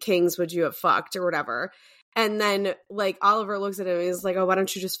 3 kings would you have fucked or whatever? And then, like, Oliver looks at him and he's like, oh, why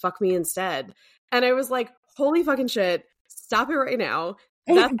don't you just fuck me instead? And I was like, holy fucking shit. Stop it right now.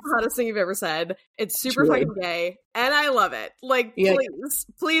 That's the hottest thing you've ever said. It's super fucking gay. And I love it. Like,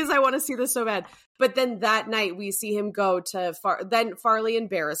 please, I want to see this so bad. But then that night we see him go to then Farley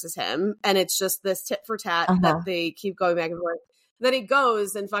embarrasses him. And it's just this tit for tat that they keep going back and forth. Then he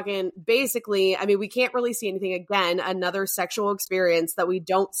goes and fucking basically, I mean, we can't really see anything again. Another sexual experience that we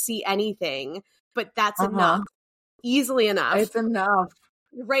don't see anything. But that's enough. Easily enough. It's enough.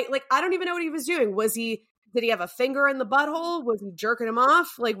 Right? Like, I don't even know what he was doing. Did he have a finger in the butthole? Was he jerking him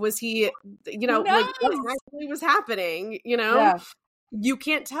off? Like, was he, you know, like what actually was happening? You know? Yeah. You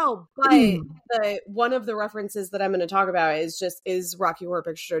can't tell. But one of the references that I'm going to talk about is Rocky Horror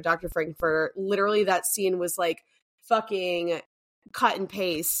Picture Show, Dr. Frankenfurter. Literally, that scene was like fucking cut and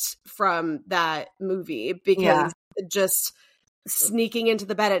paste from that movie because just sneaking into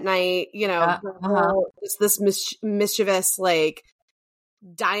the bed at night, you know, just this mischievous, like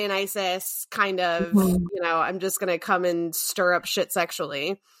Dionysus kind of, you know, I'm just going to come and stir up shit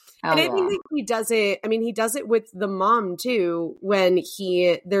sexually. And I think that he does it. I mean, he does it with the mom too, when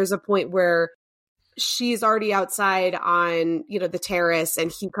there's a point where she's already outside on, you know, the terrace,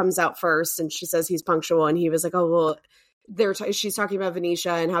 and he comes out first, and she says he's punctual, and he was like, oh, well, she's talking about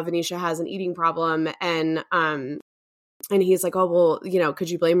Venetia and how Venetia has an eating problem. And he's like, oh, well, you know,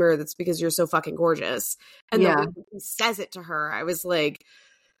 could you blame her? That's because you're so fucking gorgeous. And the way he says it to her, I was like,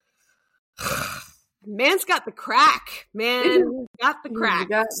 man's got the crack, man. He's got the crack.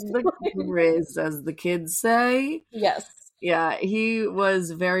 Got the riz, as the kids say. Yes. Yeah, he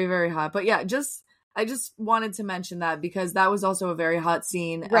was very, very hot. But yeah, I just wanted to mention that because that was also a very hot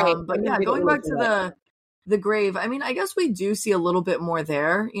scene. Right. But yeah, going back to the grave, I mean, I guess we do see a little bit more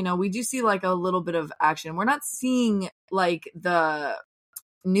there. You know, we do see like a little bit of action. We're not seeing like the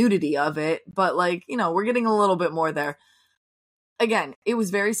nudity of it, but like, you know, we're getting a little bit more there. Again, it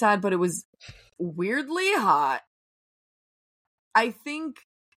was very sad, but it was weirdly hot. I think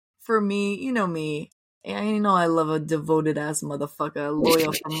for me, you know me, I know I love a devoted ass motherfucker,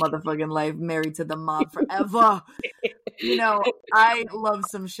 loyal for motherfucking life, married to the mob forever. You know, I love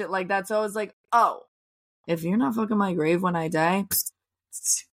some shit like that. So I was like, oh, if you're not fucking my grave when I die,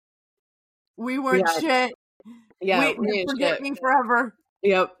 we weren't shit. Yeah, we forget me forever.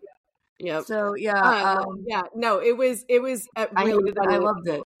 Yep. So yeah, no, it was really I loved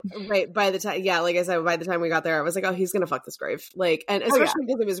it. Right, by the time, like I said, by the time we got there, I was like, oh, he's gonna fuck this grave, like, and especially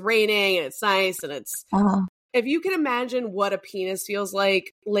because it was raining and it's nice, and it's if you can imagine what a penis feels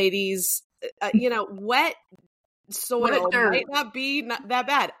like, ladies, you know, wet soil might not be that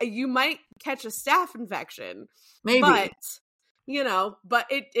bad. You might catch a staph infection, maybe, but you know, but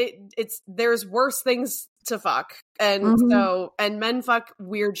it's there's worse things to fuck, and so, and men fuck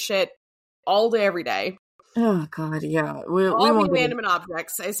weird shit all day, every day. Oh God, yeah. We won't inanimate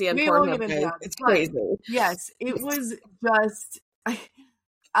objects I see on Pornhub. It's crazy. Yes, it was just.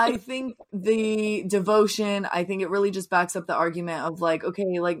 I think the devotion. I think it really just backs up the argument of like,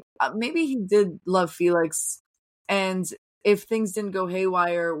 okay, like maybe he did love Felix, and if things didn't go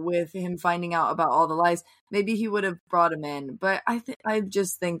haywire with him finding out about all the lies, maybe he would have brought him in. But I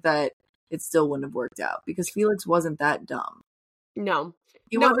just think that it still wouldn't have worked out because Felix wasn't that dumb. No.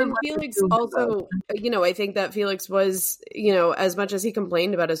 And Felix also, you know, I think that Felix was, you know, as much as he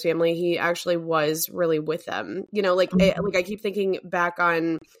complained about his family, he actually was really with them. You know, like, I keep thinking back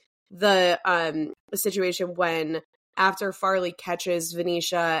on the situation when after Farley catches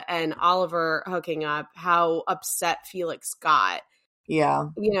Venetia and Oliver hooking up, how upset Felix got. Yeah.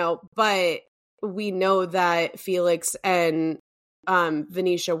 You know, but we know that Felix and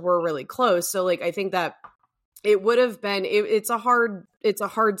Venetia were really close. So, like, I think that it would have been, it's a hard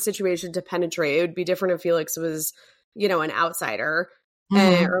situation to penetrate. It would be different if Felix was, you know, an outsider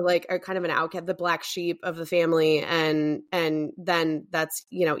or like a kind of an outcast, the black sheep of the family. And then that's,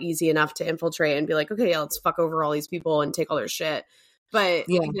 you know, easy enough to infiltrate and be like, okay, yeah, let's fuck over all these people and take all their shit. But,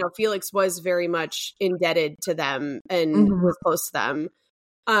 you know, Felix was very much indebted to them and was close to them.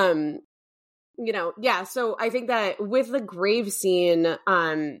 You know, yeah. So I think that with the grave scene,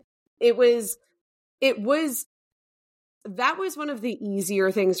 that was one of the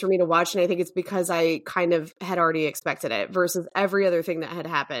easier things for me to watch, and I think it's because I kind of had already expected it versus every other thing that had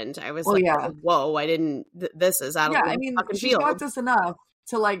happened. I was whoa, I didn't, this is out of I mean, she talked us enough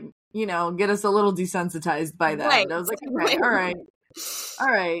to, like, you know, get us a little desensitized by that. Right. And I was like, okay, all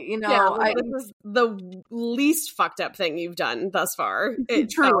right, you know. This is the least fucked up thing you've done thus far.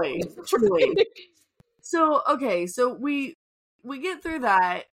 Truly. So, okay, so we get through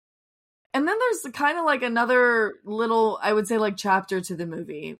that. And then there's kind of like another little, I would say, like chapter to the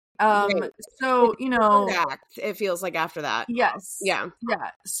movie. So, you know, it feels like after that. Yes. Yeah.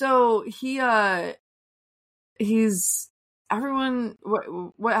 So everyone,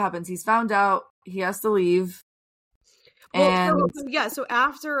 what happens? He's found out, he has to leave. Well, so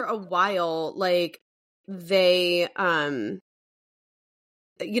after a while, like they,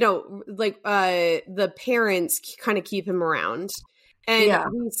 you know, like the parents kind of keep him around.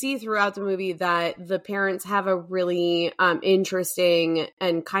 And we see throughout the movie that the parents have a really interesting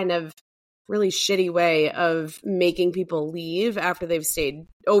and kind of really shitty way of making people leave after they've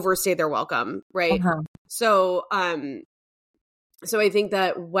overstayed their welcome, right? So so I think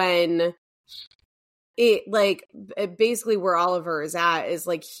that when basically where Oliver is at is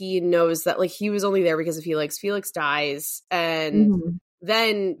like he knows that like he was only there because of Felix. Felix dies, and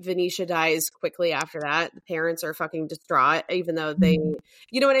Then Venetia dies quickly after that. The parents are fucking distraught, even though they, and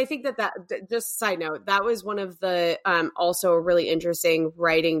I think that just side note, that was one of the, also a really interesting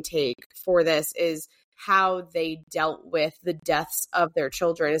writing take for this is how they dealt with the deaths of their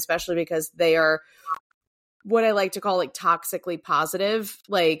children, especially because they are what I like to call like toxically positive.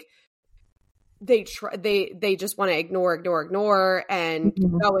 Like they just want to ignore and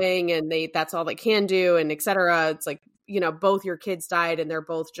keep going, and that's all they can do, and etc. It's like, both your kids died and they're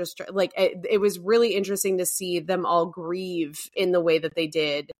both just like, it was really interesting to see them all grieve in the way that they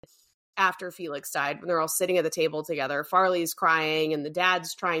did after Felix died, when they're all sitting at the table together. Farley's crying and the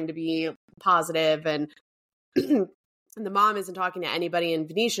dad's trying to be positive, and and the mom isn't talking to anybody, and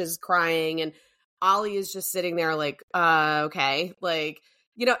Venetia's crying, and Ollie is just sitting there like, okay. Like,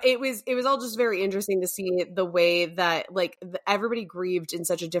 it was all just very interesting to see the way that like everybody grieved in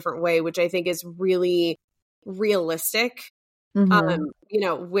such a different way, which I think is really realistic,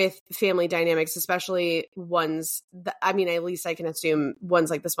 with family dynamics, especially ones that, I mean, at least I can assume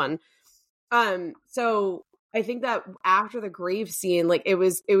ones like this one. So I think that after the grave scene, like it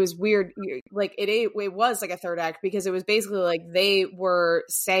was weird. Like it was like a third act, because it was basically like they were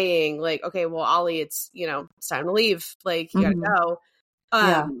saying like, okay, well, Ollie, it's time to leave. Like you gotta go.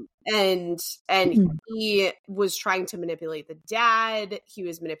 And he was trying to manipulate the dad. He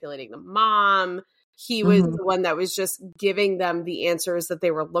was manipulating the mom. He was the one that was just giving them the answers that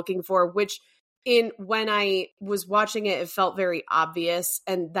they were looking for, which when I was watching it, it felt very obvious,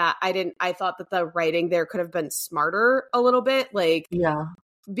 and that I thought that the writing there could have been smarter a little bit. Like,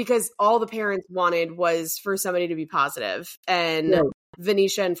 because all the parents wanted was for somebody to be positive, and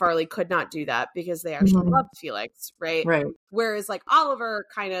Venetia and Farley could not do that because they actually loved Felix. Right. Whereas like Oliver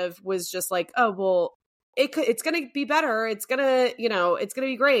kind of was just like, oh, well, it's going to be better. It's going to, it's going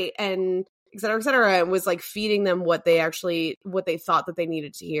to be great. And et cetera, and was like feeding them what they thought that they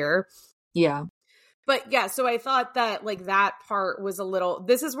needed to hear. Yeah. But yeah, so I thought that like that part was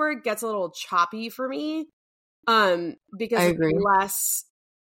this is where it gets a little choppy for me. Because it's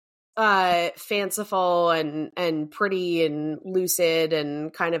less fanciful and pretty and lucid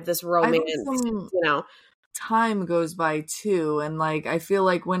and kind of this romance, time goes by too. And like, I feel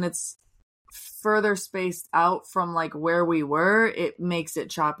like when it's further spaced out from like where we were, it makes it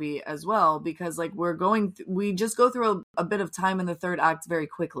choppy as well, because like we just go through a bit of time in the third act very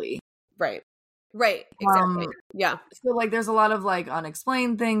quickly. Right. Exactly. Yeah. So like there's a lot of like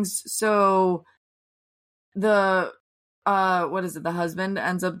unexplained things. So the what is it? The husband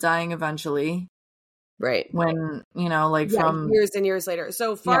ends up dying eventually. Right. When, from years and years later.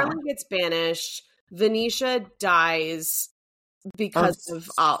 So Farley gets banished. Venetia dies because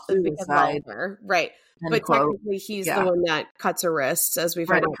of Oliver. Right. But technically he's the one that cuts her wrists, as we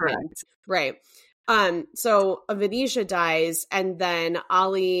find out. Correct. Right. So Venetia dies, and then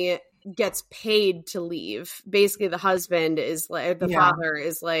Ollie gets paid to leave. Basically the husband is like, the father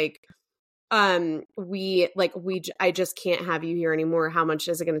is like, I just can't have you here anymore. How much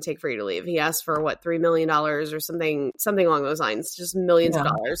is it going to take for you to leave? He asked for $3 million or something along those lines, just millions of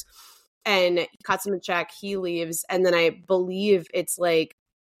dollars, and he cuts him a check. He leaves. And then I believe it's like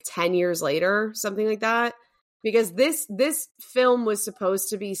 10 years later, something like that, because this film was supposed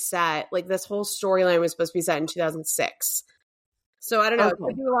to be set, like this whole storyline was supposed to be set in 2006. So I don't know. Okay. It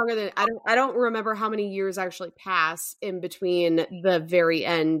could be longer than I don't remember how many years actually pass in between the very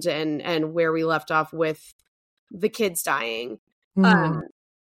end and where we left off with the kids dying.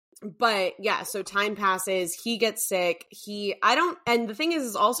 But yeah, so time passes. He gets sick. And the thing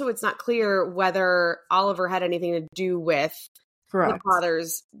is also it's not clear whether Oliver had anything to do with the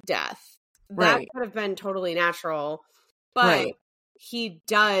father's death. That could have been totally natural, but he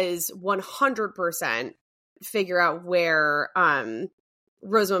does 100% figure out where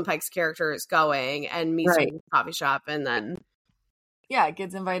Rosamund Pike's character is going and meets her in the coffee shop, and then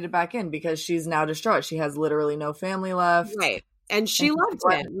gets invited back in because she's now distraught. She has literally no family left, and she loved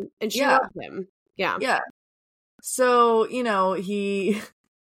him, and she loved him. So he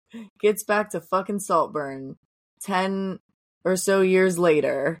gets back to fucking Saltburn 10 or so years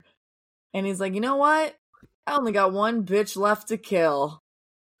later, and he's like, you know what, I only got one bitch left to kill.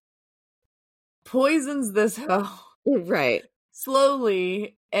 Poisons this hoe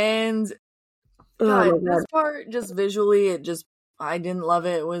slowly, and this part just visually, I didn't love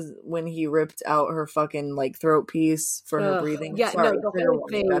it. Was when he ripped out her fucking like throat piece for her breathing. The whole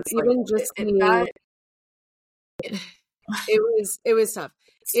thing, even just it was tough.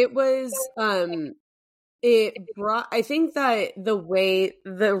 It was it brought, I think that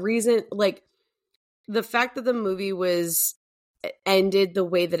the reason, like the fact that the movie was ended the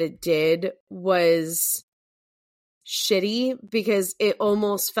way that it did was shitty because it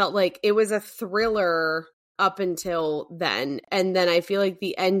almost felt like it was a thriller up until then. And then I feel like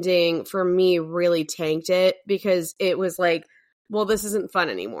the ending for me really tanked it because it was like, well, this isn't fun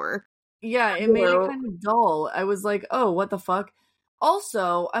anymore. Yeah, it made it kind of dull. I was like, oh, what the fuck?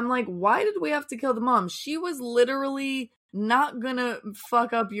 Also, I'm like, why did we have to kill the mom? She was literally not gonna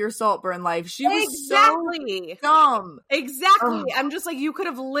fuck up your Saltburn life. She was so dumb. Exactly. Ugh. I'm just like, you could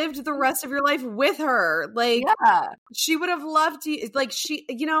have lived the rest of your life with her. Like, yeah. She would have loved you. Like, she,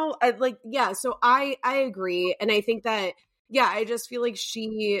 you know, like, yeah. So I agree. And I think that, yeah, I just feel like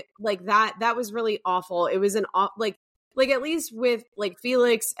she, like, that was really awful. It was like at least with like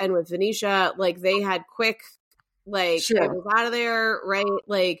Felix and with Venetia, like they had quick, like, sure. It was out of there, right?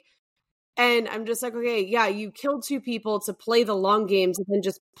 Like, and I'm just like, okay, yeah, you killed two people to play the long game to then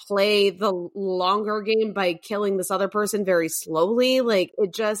just play the longer game by killing this other person very slowly. Like,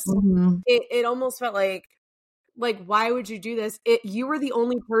 it just, it almost felt like, why would you do this? You were the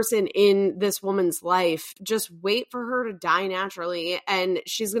only person in this woman's life. Just wait for her to die naturally, and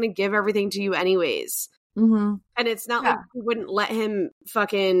she's going to give everything to you anyways. And it's not like she wouldn't let him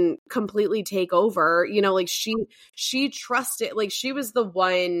fucking completely take over. You know, like she trusted, like she was the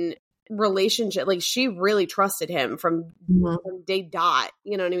one relationship, like she really trusted him from day dot.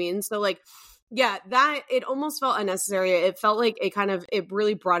 You know what I mean? So like, yeah, that it almost felt unnecessary. It felt like it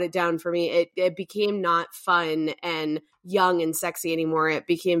really brought it down for me. It became not fun and young and sexy anymore. It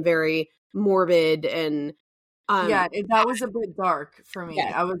became very morbid and that was a bit dark for me.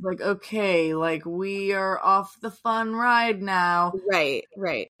 Yeah. I was like, okay, like we are off the fun ride now.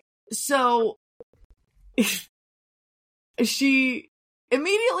 Right. So she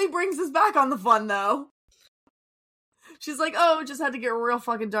immediately brings us back on the fun though. She's like, oh, it just had to get real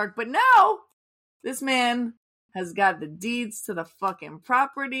fucking dark. But now this man has got the deeds to the fucking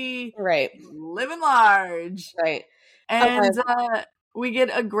property. Right. Living large. Right. And we get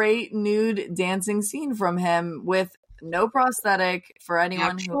a great nude dancing scene from him with no prosthetic for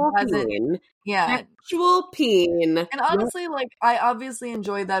anyone who hasn't. Yeah. Actual peen. And honestly, like, I obviously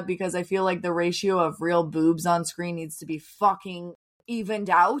enjoyed that because I feel like the ratio of real boobs on screen needs to be fucking evened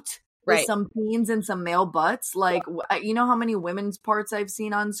out. With some peens and some male butts. Like, you know how many women's parts I've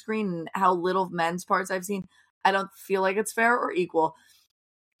seen on screen and how little men's parts I've seen? I don't feel like it's fair or equal.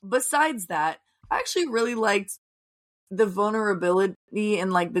 Besides that, I actually really liked the vulnerability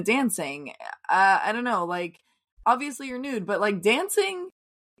and like the dancing. I don't know, like obviously you're nude, but like dancing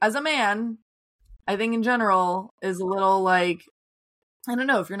as a man, I think in general is a little like, I don't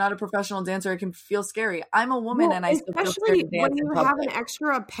know, if you're not a professional dancer, it can feel scary. I'm a woman and I still feel scared to dance when you have an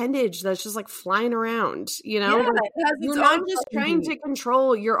extra appendage that's just like flying around, you know? Yeah, you're not just trying to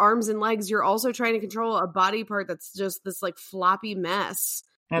control your arms and legs, you're also trying to control a body part that's just this like floppy mess.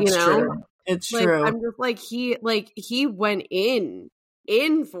 That's true. It's like, true. I'm just like he went in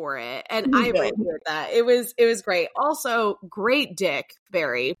for it, and I appreciate that. It was great. Also, great dick,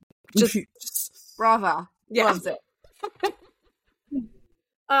 Barry. Just brava. Yeah. Loves it.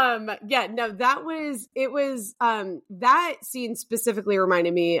 That scene specifically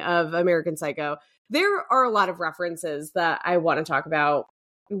reminded me of American Psycho. There are a lot of references that I want to talk about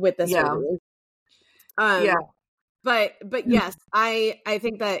with this movie. But yes, I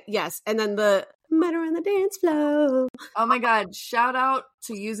think that yes, and then the murder on the dance floor. Oh my god, shout out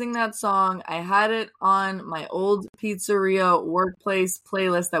to using that song. I had it on my old pizzeria workplace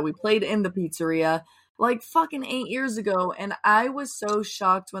playlist that we played in the pizzeria like fucking 8 years ago, and I was so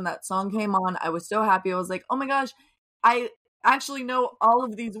shocked when that song came on. I was so happy. I was like, oh my gosh, I actually know all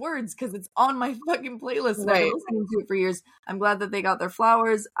of these words because it's on my fucking playlist and I've been listening to it for years. I'm glad that they got their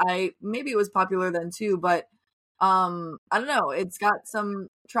flowers. Maybe it was popular then too, but I don't know. It's got some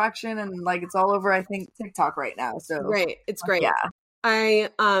traction and like it's all over, I think, TikTok right now. So it's great. Yeah. I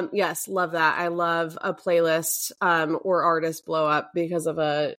yes, love that. I love a playlist or artist blow up because of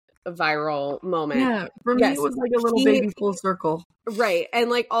a viral moment. Yeah, for me it was like a little baby full circle. Right. And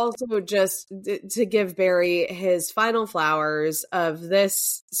like also just to give Barry his final flowers of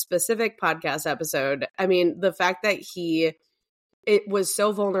this specific podcast episode. I mean, the fact that it was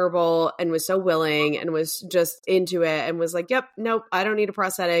so vulnerable and was so willing and was just into it and was like, yep, nope, I don't need a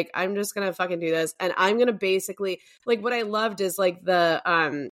prosthetic. I'm just going to fucking do this. And I'm going to basically like what I loved is like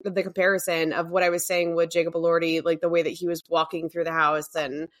the comparison of what I was saying with Jacob Elordi, like the way that he was walking through the house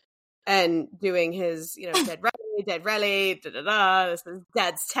and doing his, you know, dead rally, da da da. This is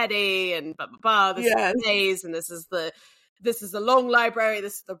Dad's Teddy and blah blah blah. This is Days, and this is the this is the long library,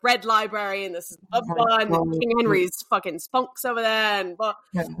 this is the red library, and this is the one, and King Henry's fucking spunks over there, and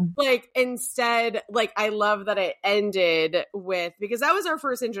like, instead, like, I love that it ended with, because that was our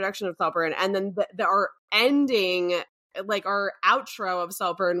first introduction of Saltburn, and then our ending, like, our outro of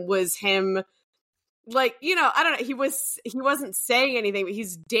Saltburn was him, like, you know, I don't know, he wasn't saying anything, but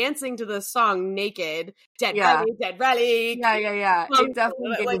he's dancing to the song naked, dead rally, dead rally. Yeah. It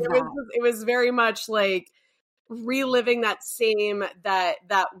definitely like, it was very much like reliving that same, that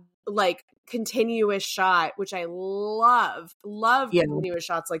like continuous shot, which I love continuous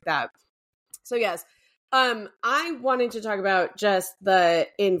shots like that. So yes, I wanted to talk about just the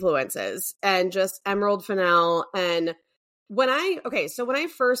influences and just Emerald Fennell. And when I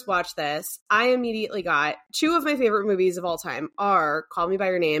first watched this, I immediately got two of my favorite movies of all time are Call Me by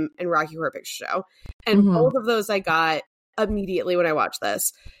Your Name and Rocky Horror Picture Show. And both of those I got immediately when I watched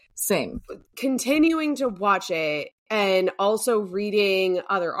this. Same. Continuing to watch it and also reading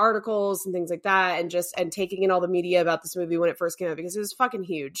other articles and things like that, and taking in all the media about this movie when it first came out, because it was fucking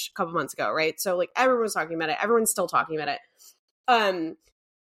huge a couple months ago, right? So like everyone was talking about it. Everyone's still talking about it.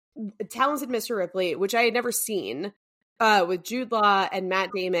 Talented Mr. Ripley, which I had never seen, with Jude Law and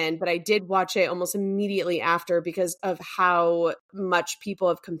Matt Damon, but I did watch it almost immediately after because of how much people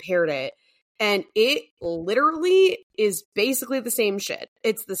have compared it. And it literally is basically the same shit.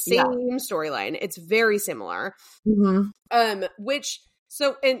 It's the same storyline. It's very similar. Which,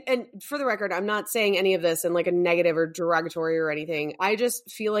 so, and for the record, I'm not saying any of this in like a negative or derogatory or anything. I just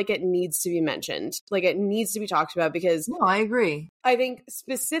feel like it needs to be mentioned. Like, it needs to be talked about, because no, I agree. I think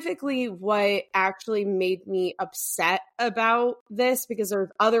specifically what actually made me upset about this, because there's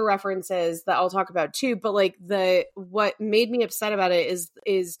other references that I'll talk about too, but like what made me upset about it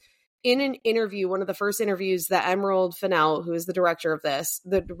is in an interview, one of the first interviews that Emerald Fennell, who is the director of this,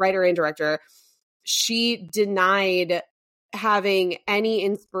 the writer and director, she denied having any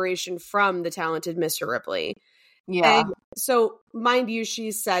inspiration from the talented Mr. Ripley. Yeah. And so, mind you,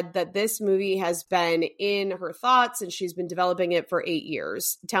 she said that this movie has been in her thoughts and she's been developing it for 8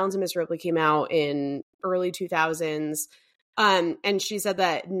 years. Talented Mr. Ripley came out in early 2000s. And she said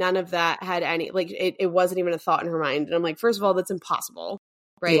that none of that had any, like, it wasn't even a thought in her mind. And I'm like, first of all, that's impossible.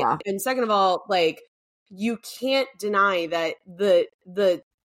 Right. Yeah. And second of all, like, you can't deny that the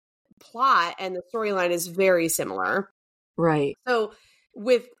plot and the storyline is very similar. Right. So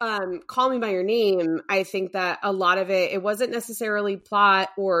with Call Me by Your Name, I think that a lot of it wasn't necessarily plot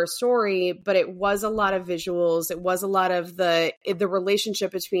or story, but it was a lot of visuals. It was a lot of the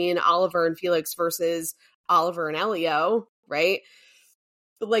relationship between Oliver and Felix versus Oliver and Elio, right?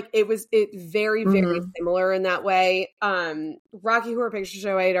 Like, it very, very similar in that way. Rocky Horror Picture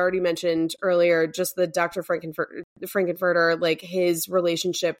Show, I had already mentioned earlier, just the Dr. Frankenfurter, like his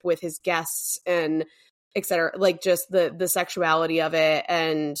relationship with his guests and et cetera, like just the sexuality of it.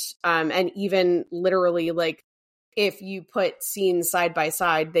 And even literally, like, if you put scenes side by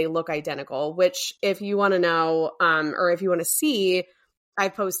side, they look identical, which if you want to know, or if you want to see, I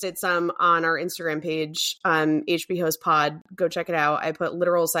posted some on our Instagram page, HBHOES pod. Go check it out. I put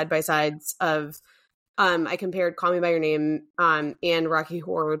literal side by sides of, I compared Call Me by Your Name, and Rocky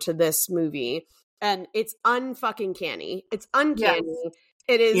Horror to this movie, and it's unfucking canny. It's uncanny. Yes.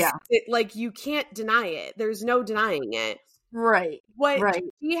 It is like, you can't deny it. There's no denying it. Right. What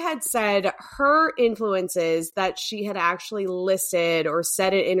she had said, her influences that she had actually listed or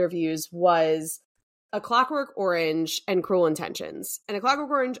said in interviews was A Clockwork Orange and Cruel Intentions. And A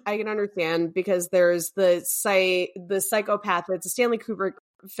Clockwork Orange, I can understand, because there's the psychopath. It's a Stanley Kubrick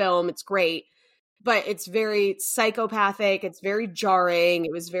film. It's great, but it's very psychopathic. It's very jarring.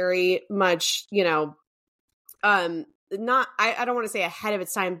 It was very much, you know, not, I don't want to say ahead of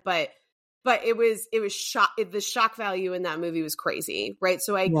its time, but it was the shock value in that movie was crazy, right?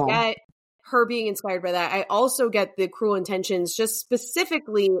 So I get her being inspired by that. I also get the Cruel Intentions, just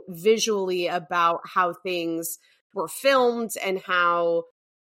specifically visually, about how things were filmed and how,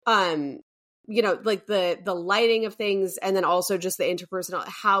 you know, like the lighting of things, and then also just the interpersonal,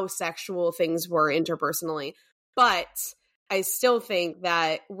 how sexual things were interpersonally. But I still think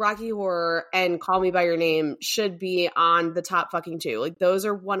that Rocky Horror and Call Me by Your Name should be on the top fucking two. Like, those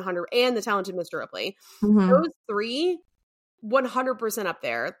are 100, and The Talented Mr. Ripley. Those three, 100% up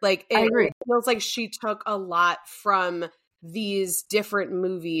there. Like, I agree. It feels like she took a lot from these different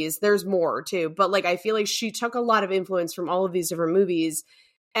movies. There's more too, but like, I feel like she took a lot of influence from all of these different movies.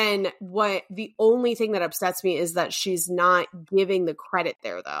 And the only thing that upsets me is that she's not giving the credit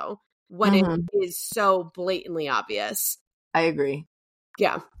there, though, when it is so blatantly obvious. I agree.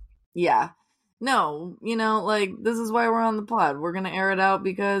 Yeah. Yeah. No, you know, like, this is why we're on the pod. We're going to air it out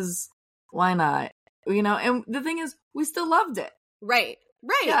because why not? You know, and the thing is, we still loved it. Right.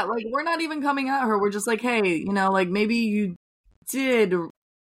 Yeah, like, we're not even coming at her. We're just like, hey, you know, like, maybe you did.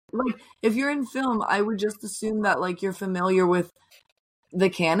 Like, if you're in film, I would just assume that, like, you're familiar with the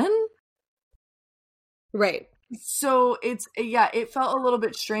canon. Right. So it felt a little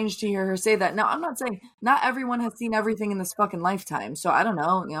bit strange to hear her say that. Now, I'm not saying not everyone has seen everything in this fucking lifetime. So I don't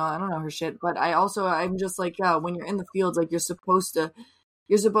know, I don't know her shit. But I'm just like, yeah, when you're in the field, like, you're supposed to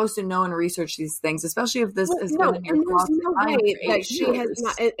know and research these things, especially if this has been in your closet. No way that she has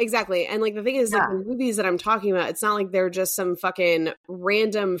not, exactly. And like the thing is, like, the movies that I'm talking about, it's not like they're just some fucking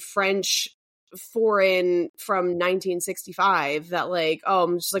random French foreign from 1965 that, like, oh,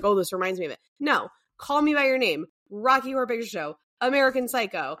 I'm just like, oh, this reminds me of it. No. Call Me by Your Name, Rocky Horror Picture Show, American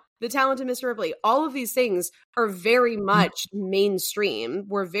Psycho, The Talented Mr. Ripley. All of these things are very much mainstream.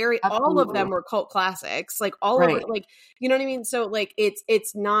 All of them were cult classics. Like, all of it, like, you know what I mean? So, like,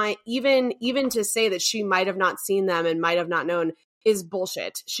 it's not even to say that she might have not seen them and might have not known is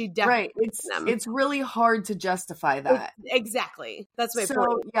bullshit. She definitely it's really hard to justify that. Exactly. That's my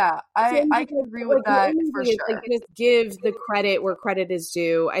point. Yeah, I can agree with that for sure. Like, just give the credit where credit is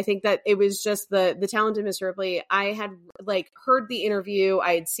due. I think that it was just the Talented Mr. Ripley. I had, like, heard the interview.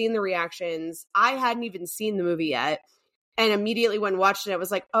 I had seen the reactions. I hadn't even seen the movie yet. And immediately when watched it, I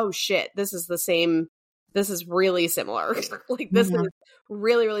was like, oh shit, this is the same. This is really similar. Like, this is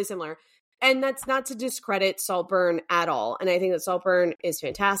really, really similar. And that's not to discredit Saltburn at all. And I think that Saltburn is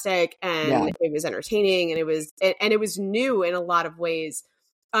fantastic, and it was entertaining, and it was new in a lot of ways.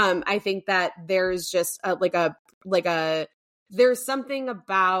 I think that there's just there's something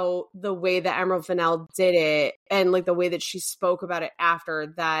about the way that Emerald Fennell did it, and like the way that she spoke about it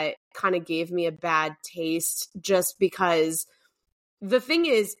after, that kind of gave me a bad taste, just because the thing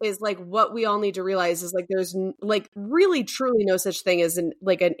is like, what we all need to realize is, like, there's like really truly no such thing as an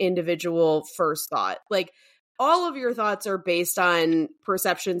individual first thought. Like, all of your thoughts are based on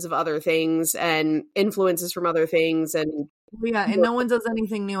perceptions of other things and influences from other things. And and no one does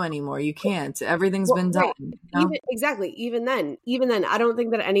anything new anymore. You can't. Everything's been done. You know? Even then, I don't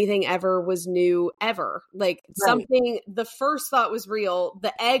think that anything ever was new ever. Like, something, the first thought was real,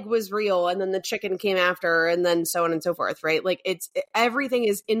 the egg was real, and then the chicken came after, and then so on and so forth, right? Like, everything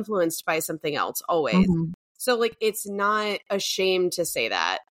is influenced by something else always. So, like, it's not a shame to say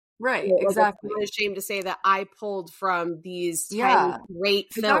that. Right, exactly. It's not a shame to say that I pulled from these 10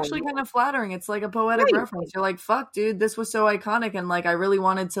 great films. It's actually kind of flattering. It's like a poetic reference. You're like, fuck, dude, this was so iconic, and, like, I really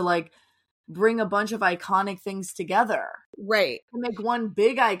wanted to, like, bring a bunch of iconic things together. Right. To make one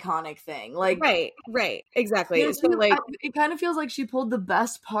big iconic thing. Like, right. Exactly. You know, so, like, it kind of feels like she pulled the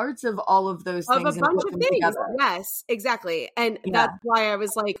best parts of all of those things. Of a bunch of things. Together. Yes, exactly. And that's why I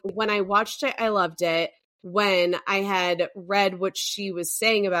was like, when I watched it, I loved it. When I had read what she was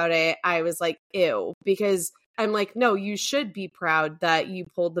saying about it, I was like, ew, because I'm like, no, you should be proud that you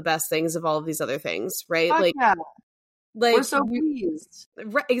pulled the best things of all of these other things, right? Fuck like, we're so pleased.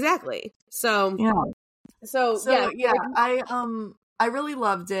 Right, exactly. So, I really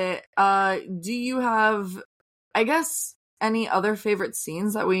loved it. Do you have, I guess, any other favorite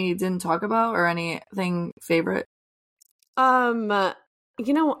scenes that we didn't talk about, or anything favorite?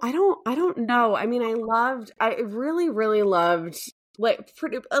 You know, I don't know. I mean, I really, really loved, like,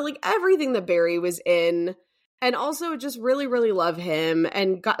 everything that Barry was in, and also just really, really love him.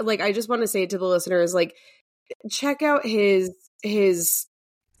 And I just want to say to the listeners, like, check out his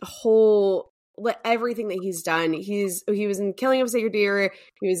whole, everything that he's done. He was in Killing of a Sacred Deer.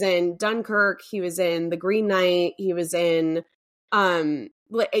 He was in Dunkirk. He was in The Green Knight. He was in,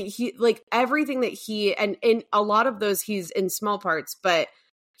 everything that and in a lot of those, he's in small parts, but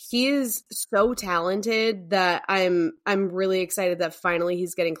he is so talented that I'm really excited that finally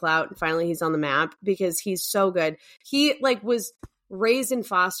he's getting clout and finally he's on the map, because he's so good. He, like, was raised in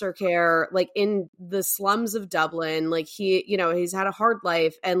foster care, like, in the slums of Dublin. Like, he, you know, he's had a hard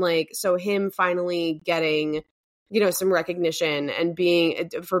life, and, like, so him finally getting, you know, some recognition and being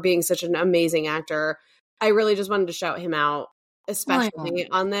such an amazing actor, I really just wanted to shout him out, especially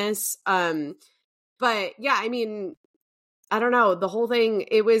on this. But yeah, I mean, I don't know, the whole thing,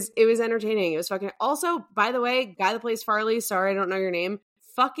 it was entertaining. It was fucking, also, by the way, guy that plays Farley, sorry I don't know your name,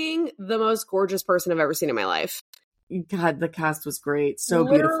 fucking the most gorgeous person I've ever seen in my life. God, the cast was great. So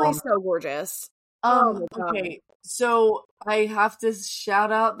Literally beautiful. So gorgeous. Okay, so I have to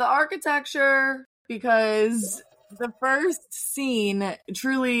shout out the architecture, because the first scene,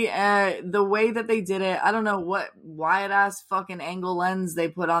 truly, the way that they did it, I don't know what wide ass fucking angle lens they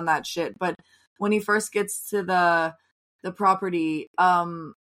put on that shit, but when he first gets to the property,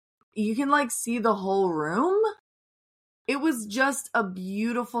 you can, like, see the whole room. it was just a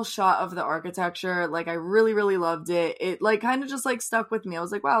beautiful shot of the architecture. Like, I really, really loved it. It, like, kind of just, like, stuck with me. I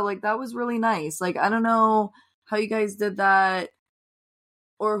was like, wow, like, that was really nice. Like, I don't know how you guys did that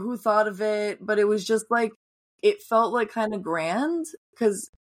or who thought of it, but it was just, like, it felt, like, kind of grand because,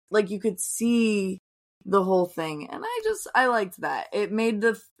 like, you could see the whole thing. And I liked that. It made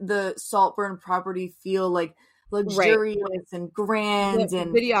the Saltburn property feel, like, luxurious and grand the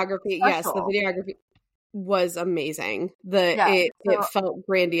and videography. special. Yes, the videography was amazing. It felt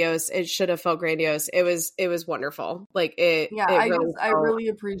grandiose. It should have felt grandiose. It was wonderful. Like I really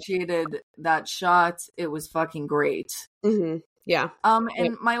appreciated that shot. It was fucking great. Mm-hmm. Yeah.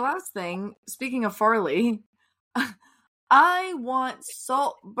 And my last thing, speaking of Farley, I want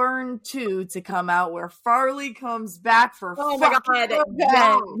Saltburn 2 to come out where Farley comes back for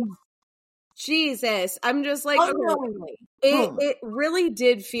revenge. Jesus. I'm just like, it really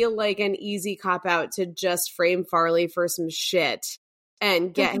did feel like an easy cop out to just frame Farley for some shit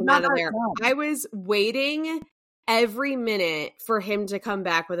and get him out of there. I was waiting every minute for him to come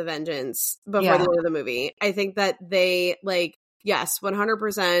back with a vengeance before the end of the movie. I think that they, like, yes,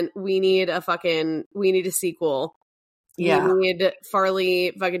 100%, we need a sequel. Yeah. We need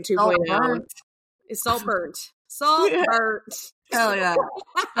Farley fucking 2.0. Saltburn. Hell yeah.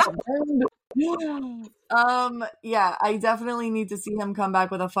 Yeah, I definitely need to see him come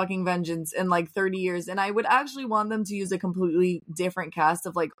back with a fucking vengeance in like 30 years. And I would actually want them to use a completely different cast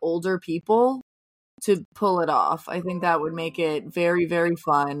of like older people to pull it off. I think that would make it very, very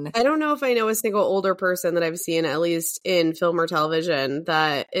fun. I don't know if I know a single older person that I've seen, at least in film or television,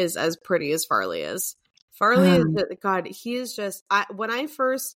 that is as pretty as Farley is. Farley is, God, he is just, when I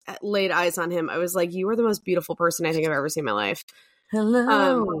first laid eyes on him, I was like, you are the most beautiful person I think I've ever seen in my life.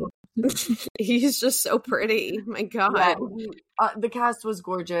 Hello. He's just so pretty. My God. Yeah, the cast was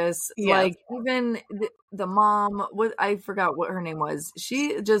gorgeous. Yeah. Like, even the mom, I forgot what her name was.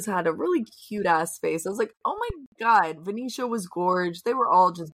 She just had a really cute ass face. I was like, oh my God, Venetia was gorgeous. They were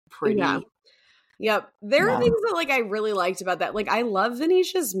all just pretty. Yeah. Yep. There are things that, like, I really liked about that. Like, I love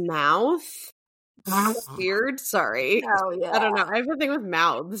Venetia's mouth. Weird. Sorry. Oh, yeah. I don't know. I have a thing with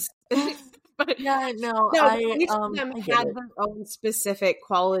mouths. But each of them had their own specific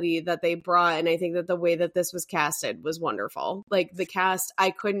quality that they brought, and I think that the way that this was casted was wonderful. Like, the cast,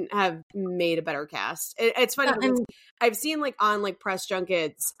 I couldn't have made a better cast. It's funny because I've seen, like, on, like, press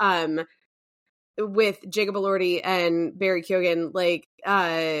junkets with Jacob Elordi and Barry Keoghan, like,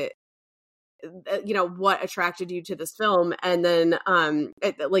 you know, what attracted you to this film, and then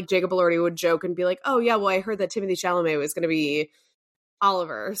like Jacob Elordi would joke and be like, oh yeah, well, I heard that Timothée Chalamet was going to be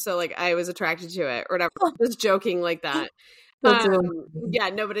Oliver, so like I was attracted to it or whatever. Just joking like that. Yeah,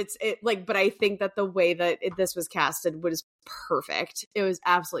 no, but but I think that the way that this was casted was perfect. It was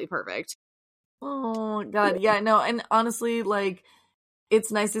absolutely perfect. Oh God, yeah, no, and honestly, like,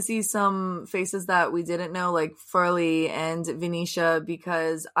 it's nice to see some faces that we didn't know, like Farley and Venetia,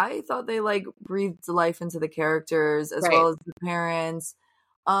 because I thought they like breathed life into the characters as well as the parents.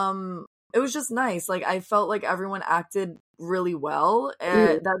 It was just nice. Like, I felt like everyone acted really well,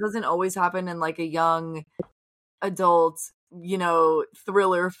 and that doesn't always happen in like a young adult, you know,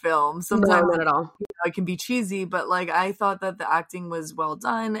 thriller film. Sometimes not at all. You know, it can be cheesy, but like I thought that the acting was well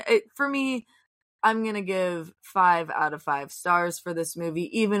done. For me, I'm going to give 5 out of 5 stars for this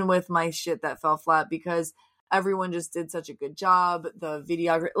movie, even with my shit that fell flat, because everyone just did such a good job. The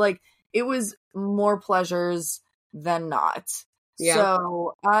videography, like, it was more pleasures than not. Yeah.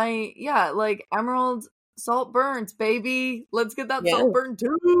 So like Emerald, Saltburn, baby. Let's get that Saltburn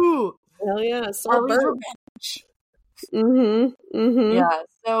too. Hell yeah, Saltburn. Yeah,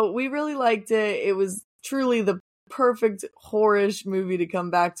 so we really liked it. It was truly the perfect whorish movie to come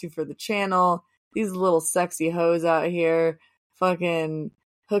back to for the channel. These little sexy hoes out here fucking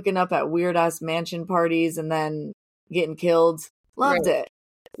hooking up at weird ass mansion parties and then getting killed. Loved it.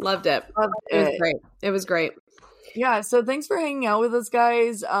 It was great. It was great. Yeah, so thanks for hanging out with us,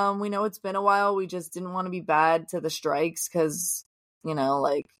 guys. We know it's been a while. We just didn't want to be bad to the strikes because, you know,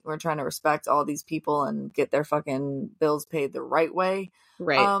 like, we're trying to respect all these people and get their fucking bills paid the right way.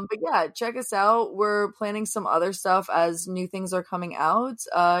 Right. But yeah, check us out. We're planning some other stuff as new things are coming out.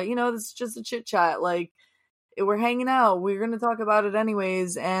 You know, this is just a chit chat. Like, we're hanging out. We're going to talk about it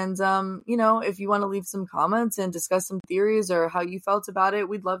anyways. And, you know, if you want to leave some comments and discuss some theories or how you felt about it,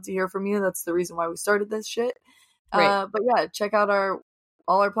 we'd love to hear from you. That's the reason why we started this shit. Right. But yeah, check out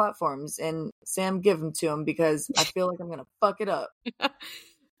all our platforms, and Sam, give them to him because I feel like I'm going to fuck it up.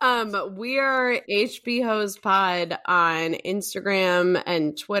 We are HBHOES Pod on Instagram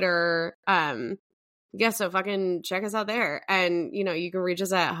and Twitter. Yeah, so fucking check us out there. And, you know, you can reach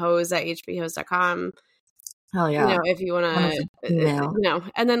us at hoes@hbhoes.com. Hell yeah. You know, if you want to, you know,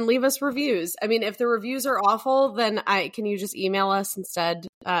 and then leave us reviews. I mean, if the reviews are awful, then can you just email us instead?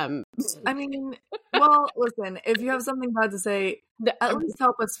 I mean, well, listen, if you have something bad to say, at least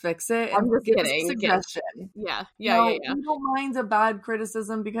help us fix it. I'm just give kidding. Us a suggestion. Yeah. We don't mind a bad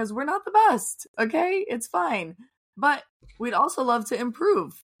criticism because we're not the best. Okay, it's fine, but we'd also love to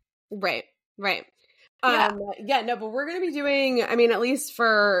improve. Right. No, but we're going to be doing, I mean, at least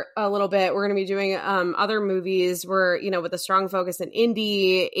for a little bit, we're going to be doing other movies where, you know, with a strong focus in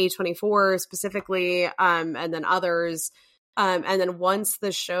indie, A24 specifically, and then others. And then once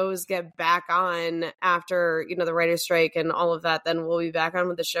the shows get back on after, you know, the writer's strike and all of that, then we'll be back on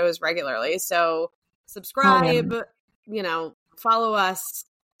with the shows regularly. So subscribe, you know, follow us.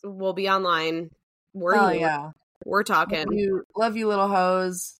 We'll be online. We're here. We're talking. Love you, little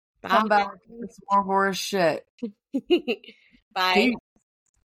hoes. Come back with some more horror shit. Bye.